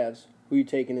on the Cavs, who are you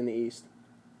taking in the East?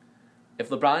 If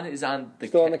LeBron is on the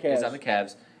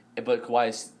Cavs, but Kawhi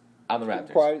is on the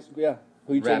Raptors.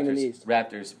 Who are you taking in the East?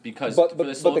 Raptors, because But the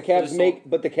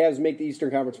Cavs make the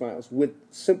Eastern Conference Finals with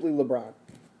simply LeBron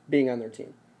being on their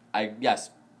team.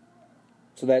 Yes.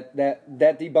 So that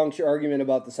debunks your argument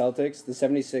about the Celtics, the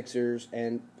 76ers,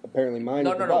 and apparently mine.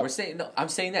 No. I'm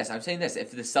saying this.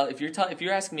 If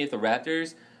you're asking me if the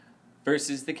Raptors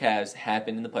versus the Cavs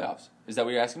happen in the playoffs, is that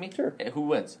what you're asking me? Sure. Who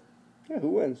wins? Yeah, who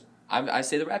wins? I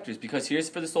say the Raptors because here's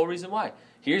the sole reason why.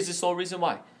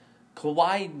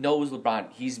 Kawhi knows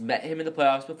LeBron. He's met him in the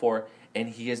playoffs before, and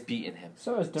he has beaten him.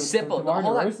 So is Simple. DeMar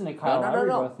DeRozan and Kyle Lowry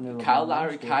both knew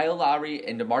LeBron. Kyle Lowry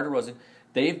and DeMar DeRozan.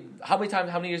 How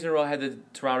many years in a row have the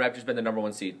Toronto Raptors been the number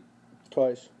one seed?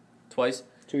 Twice.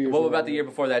 2 years. What about the year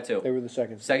before that too? They were the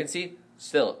second. Second seed,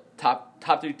 still top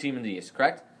 3 team in the East,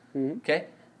 correct? Mm-hmm. Okay.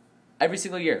 Every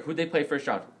single year, who'd they play first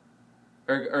round,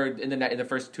 or in the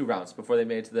first 2 rounds before they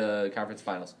made it to the conference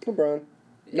finals? LeBron.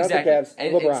 Exactly. Not the Cavs.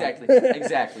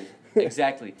 LeBron.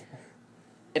 Exactly.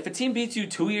 If a team beats you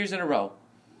 2 years in a row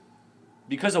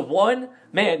because of one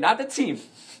man, not the team,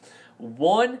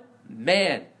 one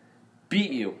man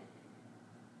beat you,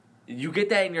 you get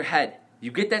that in your head.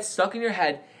 You get that stuck in your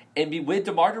head, and with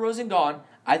DeMar DeRozan gone,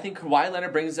 I think Kawhi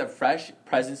Leonard brings a fresh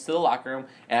presence to the locker room,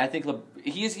 and I think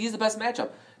he's the best matchup.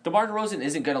 DeMar DeRozan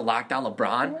isn't going to lock down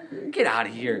LeBron. Get out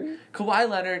of here. Kawhi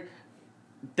Leonard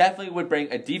definitely would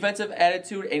bring a defensive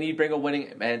attitude, and he'd bring a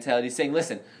winning mentality, saying,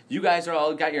 listen, you guys are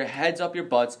all got your heads up your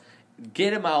butts,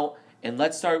 get him out, and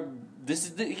let's start.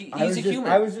 He's a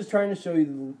human. I was just trying to show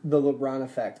you the LeBron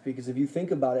effect, because if you think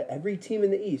about it, every team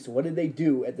in the East, what did they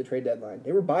do at the trade deadline?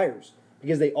 They were buyers,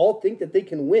 because they all think that they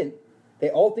can win. They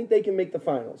all think they can make the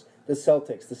finals. The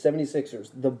Celtics, the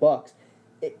 76ers, the Bucks.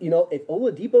 If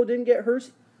Oladipo didn't get hurt,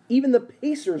 even the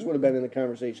Pacers would have been in the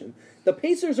conversation. The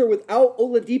Pacers are without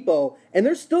Oladipo, and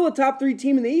they're still a top 3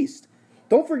 team in the East.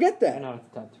 Don't forget that. They're not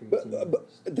a top 3 team. But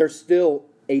they're still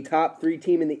a top 3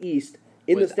 team in the East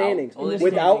in the standings.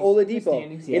 Without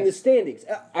Oladipo. In the standings.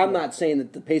 I'm not saying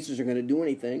that the Pacers are going to do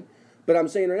anything, but I'm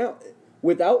saying right now,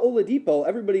 without Oladipo,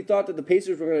 everybody thought that the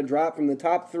Pacers were going to drop from the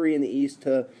top 3 in the East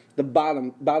to the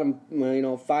bottom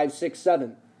 5, 6,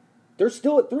 7. They're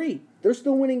still at 3. They're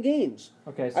still winning games.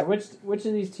 Okay, so which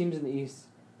of these teams in the East,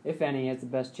 if any, has the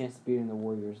best chance of beating the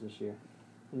Warriors this year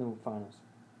in the finals?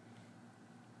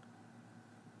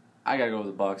 I gotta go with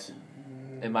the Bucks.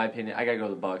 In my opinion, I gotta go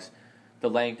with the Bucks. The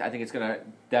length, I think it's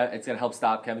gonna help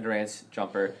stop Kevin Durant's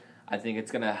jumper. I think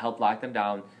it's gonna help lock them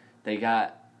down. They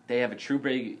have a true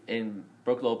big in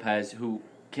Brook Lopez who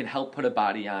can help put a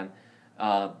body on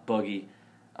Boogie.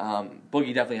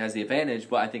 Boogie definitely has the advantage,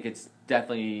 but I think it's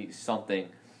definitely something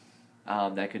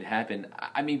that could happen.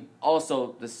 I mean,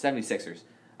 also the 76ers.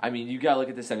 I mean, you got to look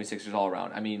at the 76ers all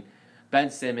around. I mean,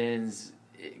 Ben Simmons,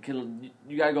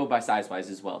 you got to go by size-wise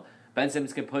as well. Ben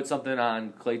Simmons can put something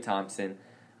on Klay Thompson,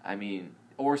 I mean,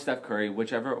 or Steph Curry,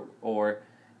 whichever, or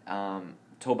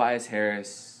Tobias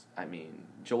Harris, I mean,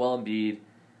 Joel Embiid.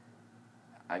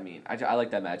 I mean, I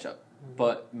like that matchup.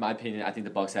 But in my opinion, I think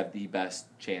the Bucks have the best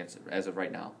chance as of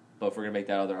right now. But if we're going to make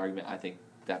that other argument, I think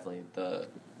definitely the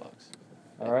Bucks.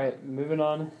 All right, moving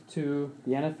on to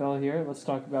the NFL here. Let's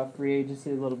talk about free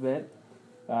agency a little bit.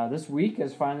 This week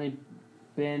has finally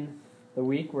been the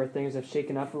week where things have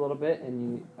shaken up a little bit,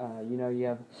 and you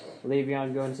have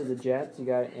Le'Veon going to the Jets. You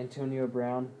got Antonio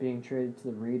Brown being traded to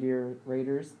the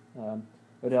Raiders.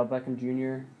 Odell Beckham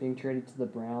Jr. being traded to the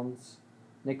Browns.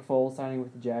 Nick Foles signing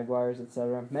with the Jaguars,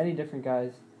 etc. Many different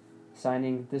guys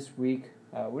signing this week.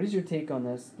 What is your take on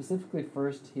this? Specifically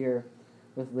first here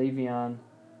with Le'Veon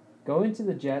going to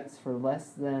the Jets for less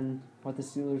than what the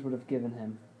Steelers would have given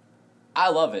him. I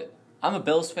love it. I'm a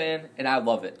Bills fan, and I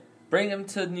love it. Bring him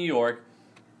to New York,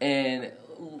 and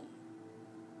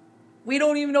We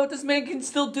don't even know what this man can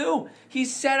still do. He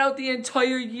sat out the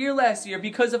entire year last year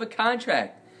because of a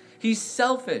contract. He's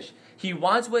selfish. He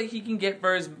wants what he can get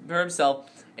for himself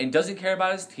and doesn't care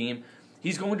about his team.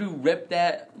 He's going to rip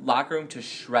that locker room to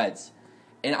shreds.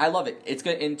 And I love it. It's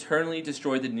going to internally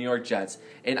destroy the New York Jets.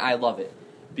 And I love it.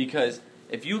 Because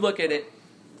if you look at it,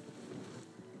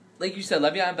 like you said,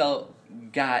 Le'Veon Bell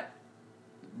got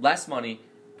less money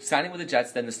signing with the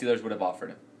Jets than the Steelers would have offered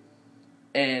him.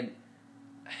 And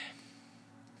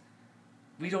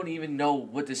we don't even know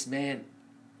what this man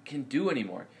can do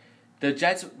anymore. The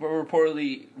Jets were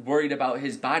reportedly worried about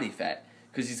his body fat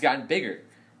because he's gotten bigger,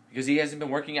 because he hasn't been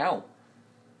working out.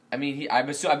 I mean, I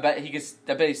bet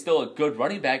he's still a good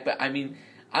running back. But I mean,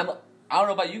 I don't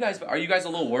know about you guys, but are you guys a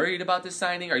little worried about this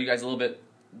signing? Are you guys a little bit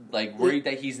worried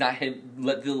that he's not the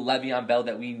Le'Veon Bell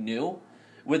that we knew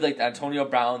with Antonio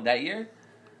Brown that year?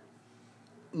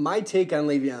 My take on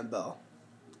Le'Veon Bell,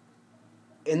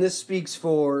 and this speaks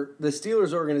for the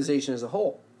Steelers organization as a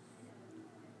whole.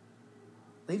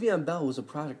 Le'Veon Bell was a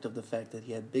product of the fact that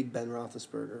he had Big Ben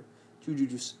Roethlisberger,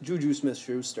 Juju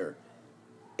Smith-Schuster,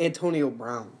 Antonio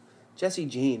Brown, Jesse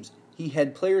James. He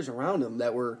had players around him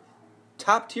that were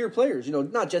top-tier players.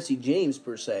 Not Jesse James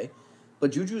per se,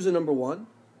 but Juju's a number one.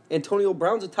 Antonio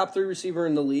Brown's a top 3 receiver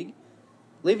in the league.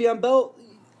 Le'Veon Bell,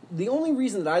 the only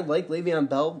reason that I like Le'Veon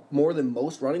Bell more than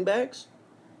most running backs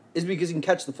is because he can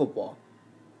catch the football.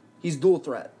 He's dual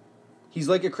threat. He's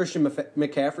like a Christian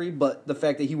McCaffrey, but the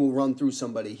fact that he will run through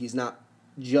somebody, he's not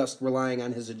just relying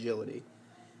on his agility.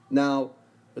 Now,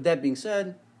 with that being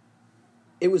said,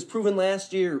 it was proven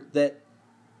last year that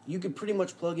you could pretty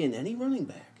much plug in any running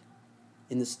back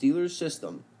in the Steelers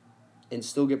system and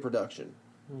still get production.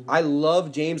 Mm-hmm. I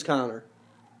love James Conner.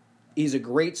 He's a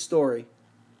great story.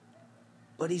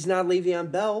 But he's not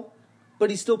Le'Veon Bell. But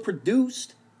he's still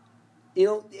produced.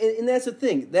 And that's the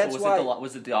thing. That's why.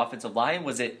 Was it the offensive line?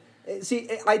 Was it? See,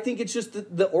 I think it's just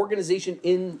the organization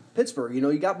in Pittsburgh.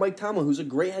 You got Mike Tomlin, who's a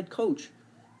great head coach.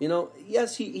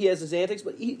 Yes, he has his antics,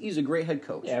 but he's a great head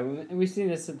coach. Yeah, and we've seen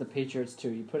this at the Patriots too.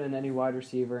 You put in any wide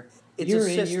receiver, it's year a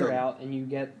in, system. year out, and you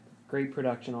get great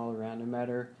production all around, no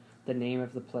matter the name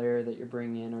of the player that you're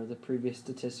bringing in or the previous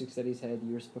statistics that he's had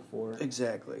years before.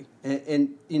 Exactly.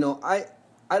 And I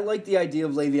like the idea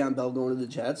of Le'Veon Bell going to the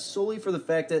Jets solely for the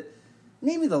fact that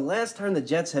name me the last time the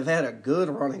Jets have had a good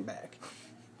running back.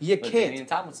 You can't. Damian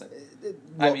Tomlinson.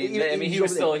 Well,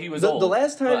 he was old. The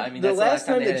last time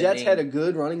the Jets had a name.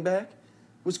 good running back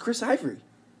was Chris Ivory.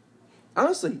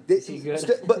 Honestly, Is he good?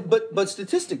 but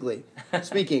statistically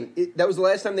speaking, that was the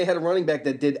last time they had a running back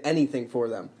that did anything for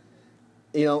them.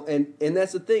 And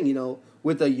that's the thing.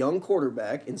 With a young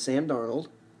quarterback in Sam Darnold,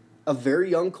 a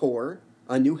very young core,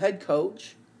 a new head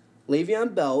coach,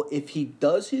 Le'Veon Bell, if he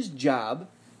does his job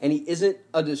and he isn't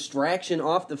a distraction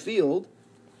off the field,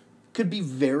 could be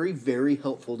very, very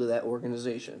helpful to that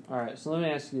organization. All right, so let me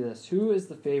ask you this: who is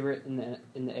the favorite in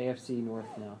the AFC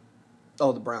North now?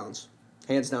 Oh, the Browns,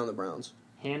 hands down, the Browns.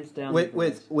 Hands down.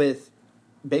 With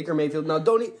Baker Mayfield. Now,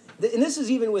 and this is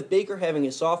even with Baker having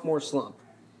a sophomore slump.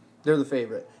 They're the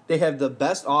favorite. They have the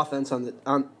best offense in the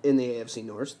AFC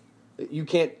North. You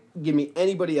can't give me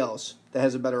anybody else that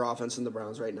has a better offense than the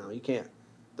Browns right now. You can't.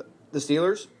 The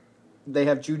Steelers, they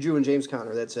have Juju and James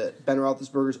Conner. That's it. Ben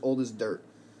Roethlisberger's old as dirt.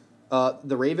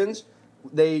 The Ravens,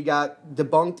 they got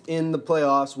debunked in the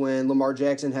playoffs when Lamar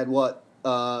Jackson had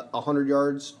 100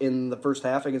 yards in the first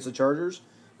half against the Chargers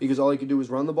because all he could do was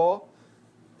run the ball,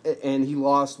 and he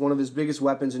lost one of his biggest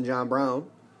weapons in John Brown.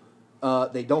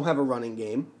 They don't have a running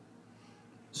game,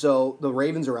 so the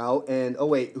Ravens are out. And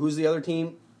who's the other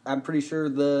team? I'm pretty sure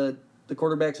the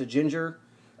quarterback's a ginger.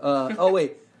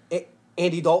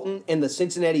 Andy Dalton and the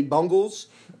Cincinnati Bungles,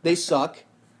 they suck.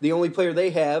 The only player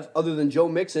they have, other than Joe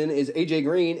Mixon, is A.J.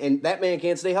 Green, and that man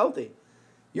can't stay healthy.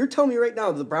 You're telling me right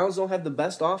now the Browns don't have the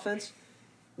best offense?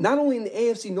 Not only in the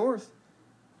AFC North,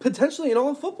 potentially in all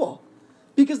of football.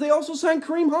 Because they also signed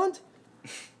Kareem Hunt.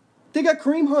 They got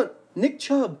Kareem Hunt, Nick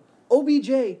Chubb,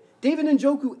 OBJ, David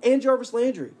Njoku, and Jarvis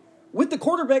Landry. With the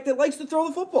quarterback that likes to throw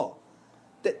the football.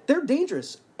 They're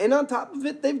dangerous. And on top of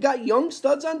it, they've got young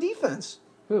studs on defense.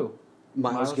 Who?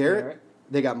 Myles Garrett.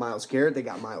 They got Myles Garrett. They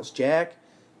got Myles Jack.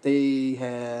 They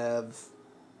have,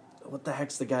 what the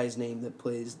heck's the guy's name that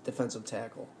plays defensive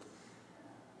tackle?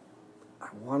 I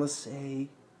want to say.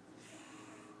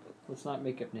 Let's not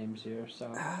make up names here.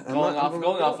 So going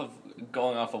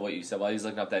off of what you said while he's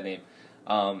looking up that name,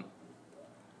 I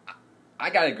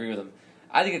gotta agree with him.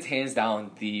 I think it's hands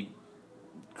down the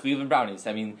Cleveland Brownies.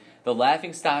 I mean, the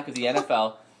laughing stock of the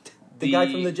NFL. The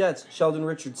guy from the Jets, Sheldon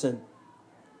Richardson.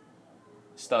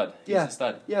 Stud. He's a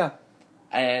stud. Yeah.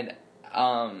 And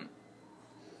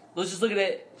let's just look at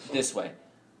it this way.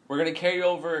 We're going to carry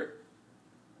over.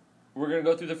 We're going to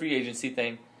go through the free agency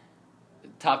thing,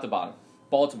 top to bottom.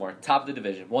 Baltimore, top of the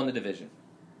division, won the division.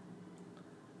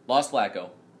 Lost Flacco.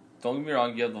 Don't get me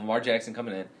wrong, you have Lamar Jackson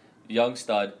coming in, young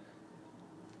stud.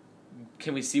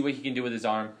 Can we see what he can do with his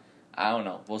arm? I don't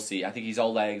know. We'll see. I think he's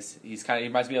all legs. He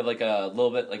reminds me of a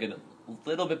little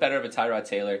bit better of a Tyrod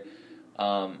Taylor.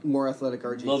 More athletic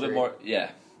RG3. A little bit more,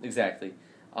 yeah, exactly.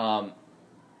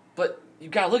 But you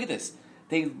gotta look at this.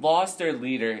 They lost their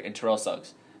leader in Terrell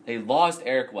Suggs. They lost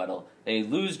Eric Weddle. They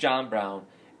lose John Brown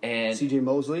and C.J.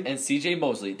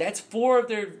 Mosley. That's 4 of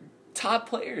their top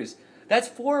players. That's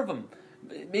 4 of them.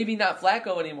 Maybe not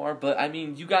Flacco anymore, but I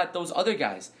mean, you got those other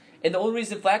guys. And the only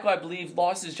reason Flacco, I believe,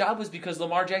 lost his job was because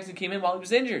Lamar Jackson came in while he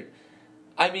was injured.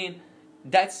 I mean,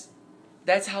 that's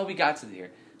how we got to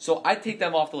here. So I take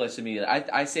them off the list immediately.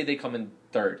 I say they come in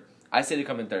third. I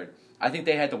think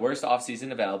they had the worst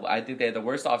offseason available. I think they had the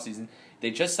worst offseason.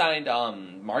 They just signed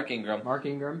Mark Ingram.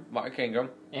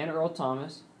 And Earl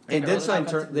Thomas. They did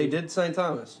sign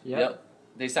Thomas. Yep.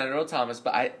 They signed Earl Thomas,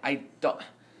 but I don't.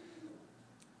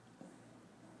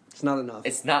 It's not enough.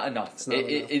 It's not enough.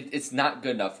 It's not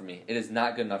good enough for me. It is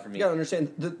not good enough for me. You gotta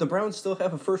understand, the Browns still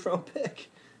have a first-round pick.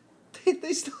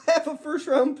 They still have a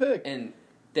first-round pick. And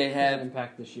they have... Doesn't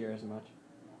impact this year as much.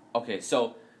 Okay,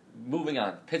 so, moving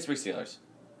on. Pittsburgh Steelers.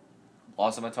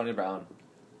 Loss of Antonio Brown.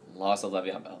 Loss of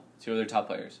Le'Veon Bell. 2 of their top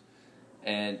players.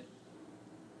 And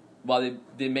while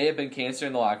they may have been cancer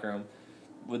in the locker room,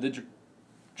 with the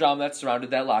drama that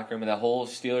surrounded that locker room and that whole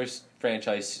Steelers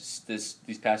franchise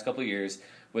these past couple of years,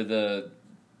 with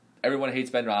everyone hates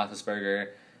Ben Roethlisberger,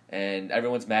 and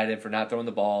everyone's mad at him for not throwing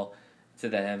the ball to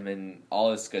them and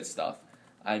all this good stuff.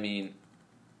 I mean,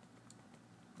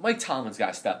 Mike Tomlin's got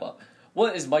to step up.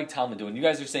 What is Mike Tomlin doing? You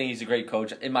guys are saying he's a great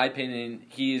coach. In my opinion,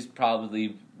 he is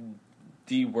probably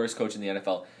the worst coach in the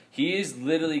NFL. He is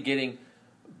literally getting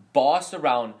bossed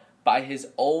around by his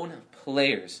own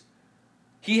players.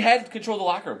 He had control of the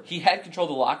locker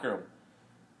room.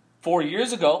 4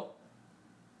 years ago,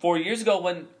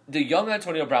 when the young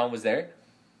Antonio Brown was there,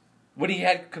 when he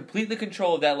had completely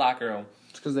control of that locker room.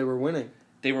 It's because they were winning.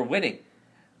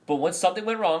 But when something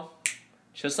went wrong,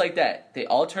 just like that, they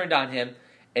all turned on him,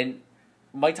 and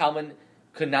Mike Tomlin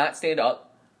could not stand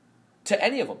up to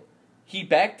any of them. He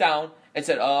backed down and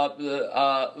said,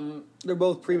 They're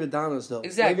both prima donnas, though.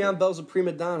 Exactly. Le'Veon Bell's a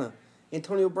prima donna.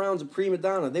 Antonio Brown's a prima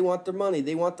donna. They want their money.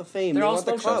 They want the fame. They're they all want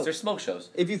smoke the clout. shows. They're smoke shows.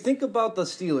 If you think about the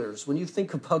Steelers, when you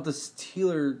think about the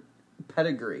Steeler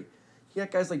pedigree, you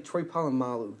got guys like Troy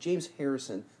Polamalu, James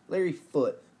Harrison, Larry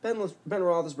Foote, Ben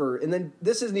Roethlisberger, and then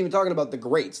this isn't even talking about the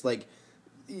greats, like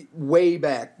way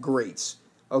back greats,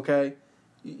 okay?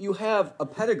 You have a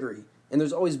pedigree, and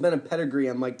there's always been a pedigree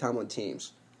on Mike Tomlin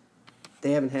teams.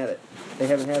 They haven't had it. They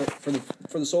haven't had it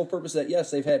for the sole purpose that,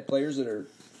 yes, they've had players that are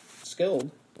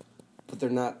skilled, but they're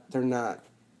not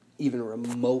even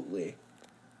remotely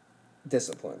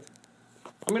disciplined.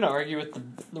 I'm going to argue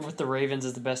with the Ravens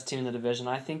as the best team in the division.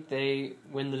 I think they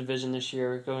win the division this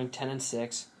year, going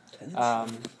 10-6.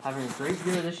 Having a great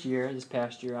year this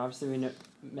past year. Obviously, we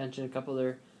mentioned a couple of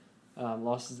their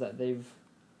losses that they've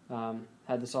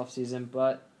had this offseason,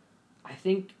 but I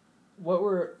think what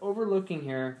we're overlooking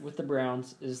here with the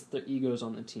Browns is the egos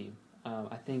on the team.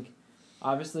 I think,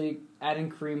 obviously, adding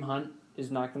Kareem Hunt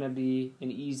is not going to be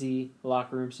an easy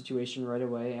locker room situation right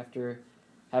away after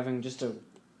having just a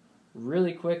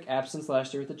really quick absence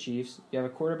last year with the Chiefs. You have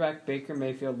a quarterback, Baker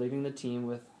Mayfield, leading the team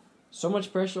with so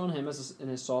much pressure on him in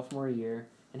his sophomore year,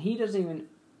 and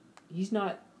he's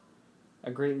not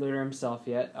a great leader himself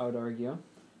yet, I would argue.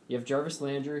 You have Jarvis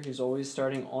Landry, who's always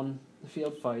starting on the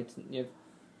field fights. You have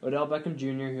Odell Beckham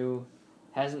Jr., who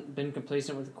hasn't been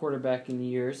complacent with the quarterback in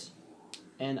years.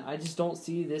 And I just don't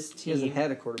see this team... He hasn't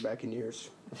had a quarterback in years.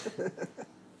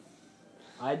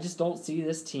 I just don't see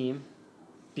this team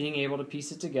being able to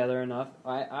piece it together enough.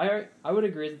 I would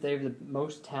agree that they have the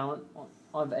most talent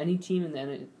of any team in the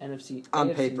NFC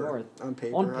North. On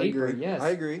paper, I agree. Yes. I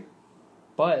agree.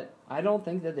 But I don't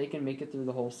think that they can make it through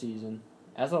the whole season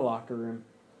as a locker room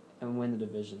and win the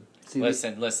division.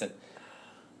 Listen.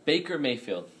 Baker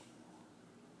Mayfield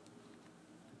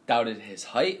doubted his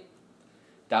height,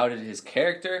 doubted his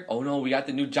character. Oh no, we got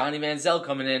the new Johnny Manziel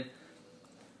coming in.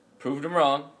 Proved him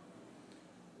wrong.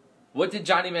 What did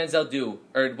Johnny Manziel do,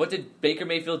 or what did Baker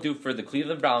Mayfield do for the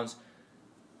Cleveland Browns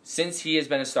since he has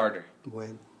been a starter?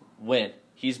 Win.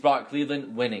 He's brought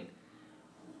Cleveland winning.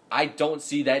 I don't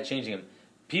see that changing him.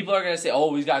 People are going to say,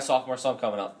 oh, he's got a sophomore slump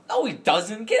coming up. No, he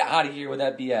doesn't. Get out of here with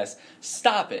that BS.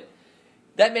 Stop it.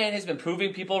 That man has been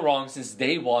proving people wrong since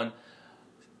day one.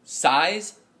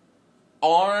 Size,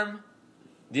 arm,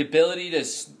 the ability to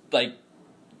like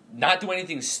not do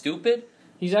anything stupid.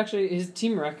 He's actually his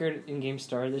team record in games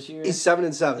started this year. He's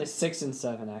 7-7. Is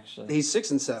 6-7 actually. He's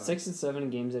 6-7. 6-7 in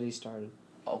games that he started.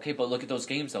 Okay, but look at those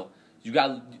games though. You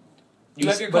have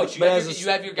your But- coach. but You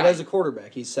have your But guy. as a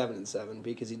quarterback, he's 7-7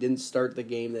 because he didn't start the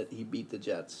game that he beat the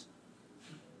Jets.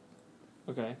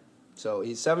 Okay. So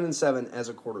he's 7-7 as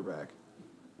a quarterback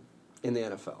in the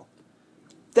NFL.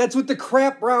 That's with the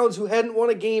crap Browns who hadn't won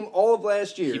a game all of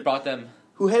last year. He brought them.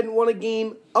 Who hadn't won a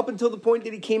game up until the point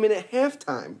that he came in at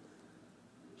halftime.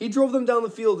 He drove them down the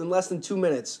field in less than 2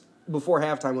 minutes before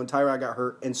halftime when Tyrod got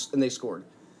hurt and they scored.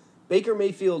 Baker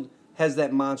Mayfield has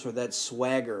that mantra, that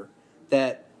swagger,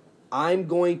 that I'm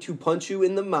going to punch you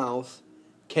in the mouth,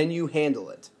 can you handle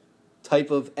it type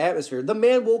of atmosphere. The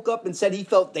man woke up and said he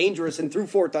felt dangerous and threw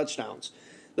 4 touchdowns.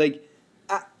 Like,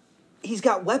 he's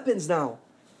got weapons now.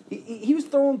 He was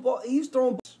throwing balls.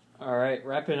 All right,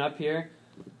 wrapping up here.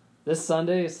 This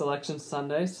Sunday is Selection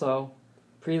Sunday, so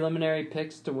preliminary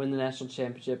picks to win the national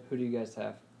championship. Who do you guys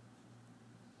have?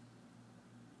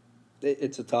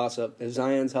 It's a toss-up. If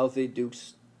Zion's healthy,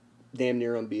 Duke's damn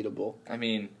near unbeatable. I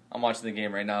mean, I'm watching the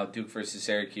game right now, Duke versus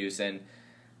Syracuse, and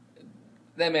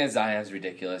that man Zion's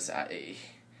ridiculous.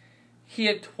 He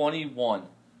had 21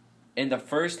 in the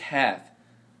first half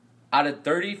out of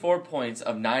 34 points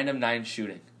of 9 of 9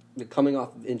 shooting. Coming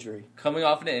off of injury. Coming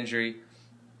off an injury.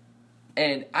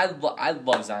 And I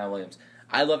love Zion Williams.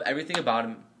 I love everything about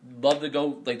him. Love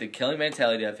the killing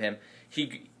mentality of him.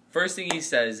 First thing he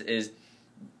says is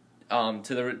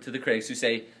to the critics who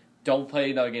say, don't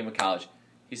play another game of college.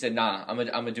 He said, nah, I'm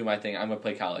gonna do my thing. I'm gonna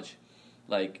play college.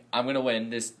 Like, I'm gonna win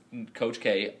this Coach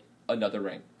K another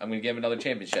ring. I'm gonna give him another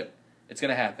championship. It's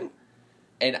gonna happen.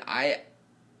 And I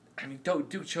mean,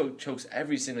 Duke chokes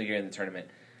every single year in the tournament.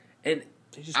 And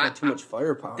They just got too much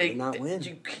firepower to not win.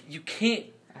 You can't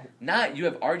not. You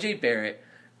have R.J. Barrett,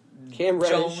 Cam Reddish.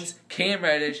 Jones, Cam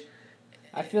Reddish.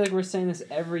 I feel like we're saying this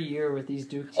every year with these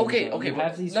Duke teams. Okay, though. You but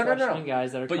have these no. freshman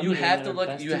guys that are But coming you have in to that look-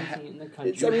 are best you team ha- in the country.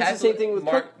 It's- I mean, the same thing with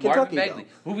Kentucky, Marvin though. Bagley.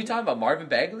 Who are we talking about? Marvin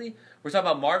Bagley? We're talking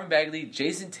about Marvin Bagley,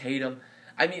 Jason Tatum.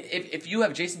 I mean, if you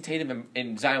have Jason Tatum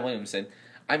and Zion Williamson,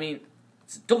 I mean,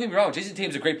 don't get me wrong, Jason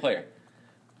Tatum's a great player.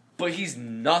 But he's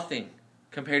nothing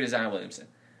compared to Zion Williamson.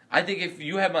 I think if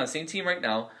you have him on the same team right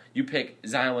now, you pick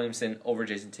Zion Williamson over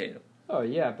Jason Tatum. Oh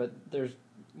yeah, but there's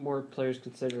more players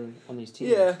considered on these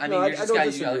teams. Yeah, I mean, no, you're I just don't guy-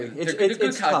 disagree. they're It's good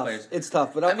college tough. players. It's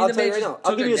tough, but I mean, I'll the tell you man right just now.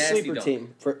 I'll took give a you a nasty sleeper dunk.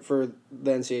 team for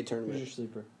the NCAA Who's your tournament.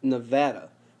 sleeper? Nevada,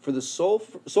 for the sole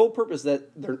purpose that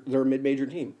they're a mid-major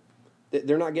team.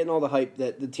 They're not getting all the hype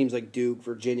that the teams like Duke,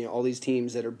 Virginia, all these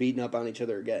teams that are beating up on each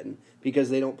other are getting because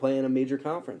they don't play in a major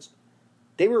conference.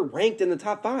 They were ranked in the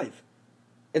top 5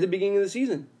 at the beginning of the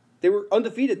season. They were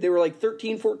undefeated. They were like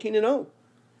 13, 14-0.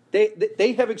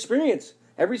 They have experience.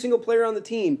 Every single player on the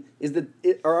team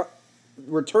are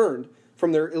returned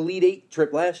from their Elite 8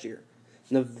 trip last year.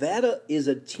 Nevada is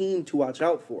a team to watch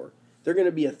out for. They're going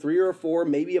to be a 3 or a 4,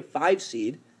 maybe a 5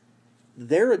 seed.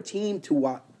 They're a team to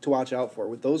watch out for.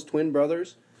 With those twin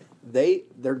brothers, they're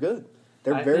good.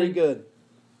 They're very good.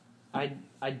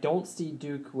 I don't see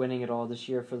Duke winning it all this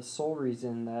year for the sole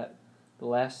reason that the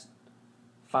last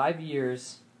 5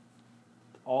 years,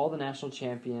 all the national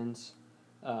champions,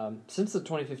 since the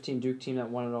 2015 Duke team that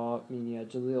won it all, I mean, you had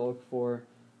Jahlil Okafor,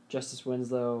 Justice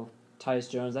Winslow, Tyus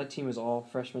Jones, that team was all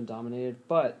freshman dominated.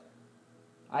 But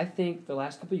I think the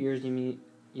last couple of years,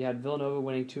 you had Villanova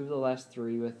winning 2 of the last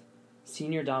 3 with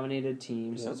senior-dominated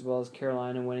teams, Yep. as well as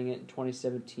Carolina winning it in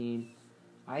 2017.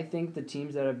 I think the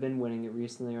teams that have been winning it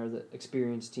recently are the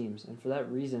experienced teams, and for that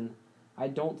reason, I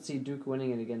don't see Duke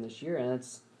winning it again this year. And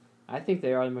I think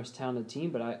they are the most talented team,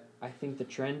 but I think the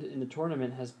trend in the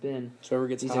tournament has been So whoever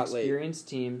gets these hot late. experienced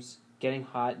teams getting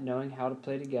hot, knowing how to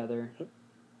play together,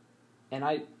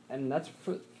 and that's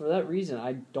for that reason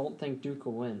I don't think Duke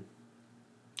will win.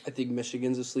 I think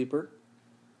Michigan's a sleeper,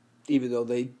 even though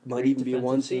they might Great even be a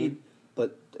 1 defensive seed. team.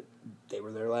 But they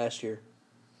were there last year.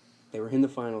 They were in the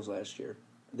finals last year.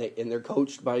 They're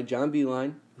coached by John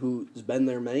Beilein, who's been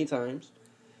there many times.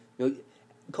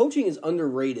 Coaching is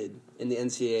underrated in the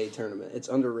NCAA tournament. It's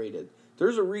underrated.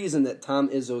 There's a reason that Tom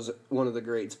Izzo's one of the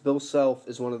greats. Bill Self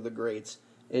is one of the greats.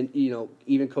 And,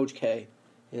 even Coach K.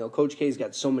 Coach K's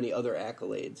got so many other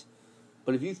accolades.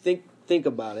 But if you think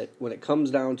about it, when it comes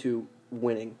down to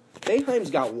winning,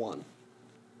 Boeheim's got one.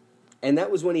 And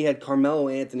that was when he had Carmelo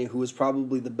Anthony, who was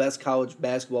probably the best college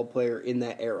basketball player in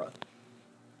that era.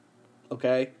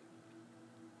 Okay?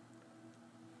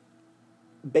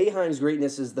 Boeheim's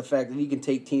greatness is the fact that he can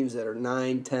take teams that are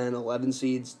 9, 10, 11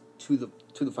 seeds to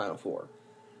the Final Four.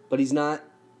 But he's not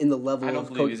in the level I of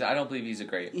don't believe he's a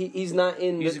great. he's not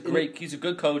in He's a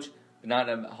good coach, not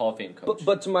a Hall of Fame coach.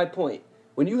 But to my point,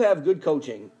 when you have good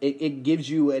coaching, it gives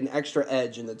you an extra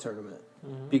edge in the tournament.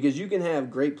 Mm-hmm. Because you can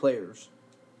have great players.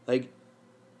 Like,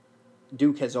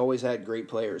 Duke has always had great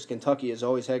players. Kentucky has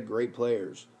always had great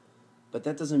players. But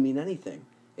that doesn't mean anything.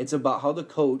 It's about how the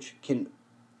coach can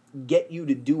get you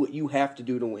to do what you have to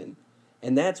do to win.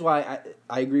 And that's why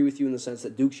I agree with you in the sense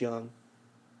that Duke's young,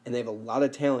 and they have a lot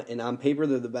of talent, and on paper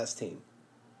they're the best team.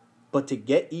 But to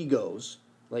get egos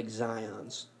like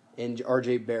Zion's and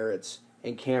R.J. Barrett's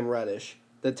and Cam Reddish,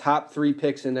 the top 3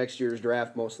 picks in next year's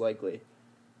draft most likely,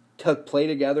 to play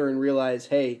together and realize,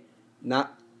 hey,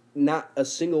 not a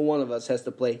single one of us has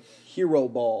to play hero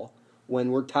ball when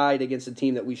we're tied against a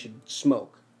team that we should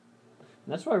smoke.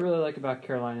 And that's what I really like about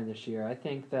Carolina this year. I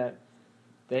think that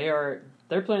they're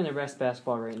playing their best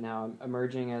basketball right now,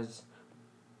 emerging as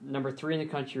number 3 in the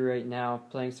country right now,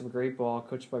 playing some great ball,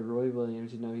 coached by Roy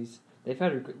Williams. They've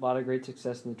had a lot of great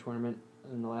success in the tournament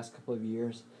in the last couple of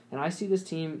years. And I see this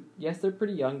team, yes, they're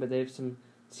pretty young, but they have some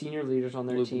senior leaders on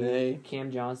their Luke team, May.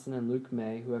 Cam Johnson and Luke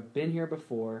May, who have been here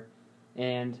before.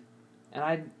 And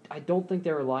I don't think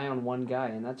they rely on one guy,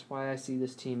 and that's why I see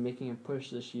this team making a push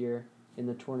this year in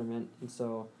the tournament. And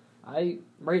so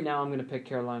right now I'm going to pick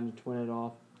Carolina to win it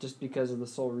all, just because of the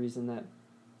sole reason that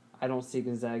I don't see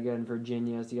Gonzaga and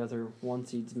Virginia as the other 1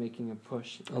 seeds making a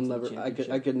push.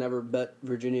 I could never bet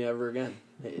Virginia ever again.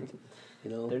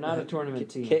 They're not a tournament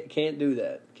team. Can't do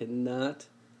that. Cannot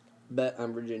bet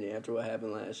on Virginia after what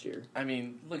happened last year. I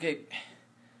mean,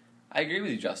 I agree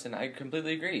with you, Justin. I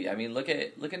completely agree. I mean, look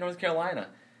at North Carolina.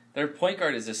 Their point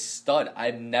guard is a stud.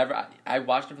 I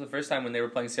watched him for the first time when they were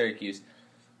playing Syracuse.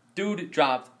 Dude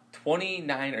dropped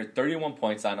 29 or 31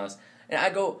 points on us, and I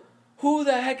go, who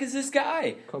the heck is this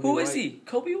guy? Who is he?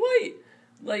 Kobe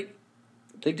White.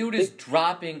 Dude is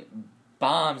dropping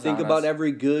bombs. Think on about us.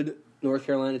 every good North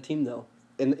Carolina team though.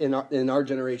 In our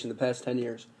generation, the past 10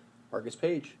 years, Marcus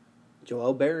Page,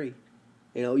 Joel Berry.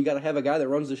 You got to have a guy that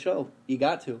runs the show. You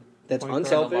got to. That's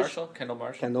unselfish.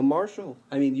 Kendall Marshall.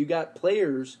 I mean, you got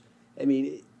players. I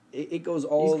mean, it goes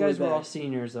all. These guys the way were back. all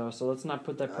seniors though, so let's not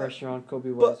put that pressure on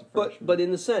Kobe White. But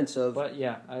in the sense of. But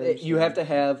yeah, you have to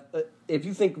have. If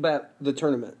you think about the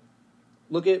tournament,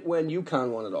 look at when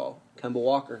UConn won it all. Kemba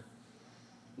Walker.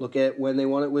 Look at when they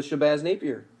won it with Shabazz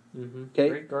Napier. Mm-hmm. Okay,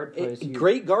 great guard play.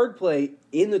 Great guard play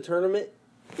in the tournament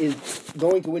is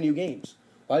going to win you games.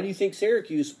 Why do you think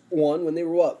Syracuse won when they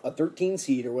were a 13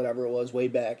 seed or whatever it was way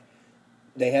back?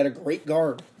 They had a great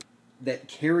guard that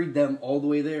carried them all the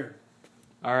way there.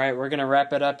 All right, we're going to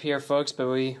wrap it up here, folks, but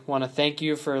we want to thank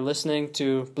you for listening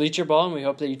to Bleacher Ball, and we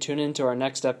hope that you tune in to our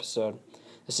next episode.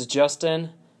 This is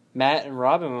Justin, Matt, and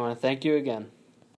Rob, and we want to thank you again.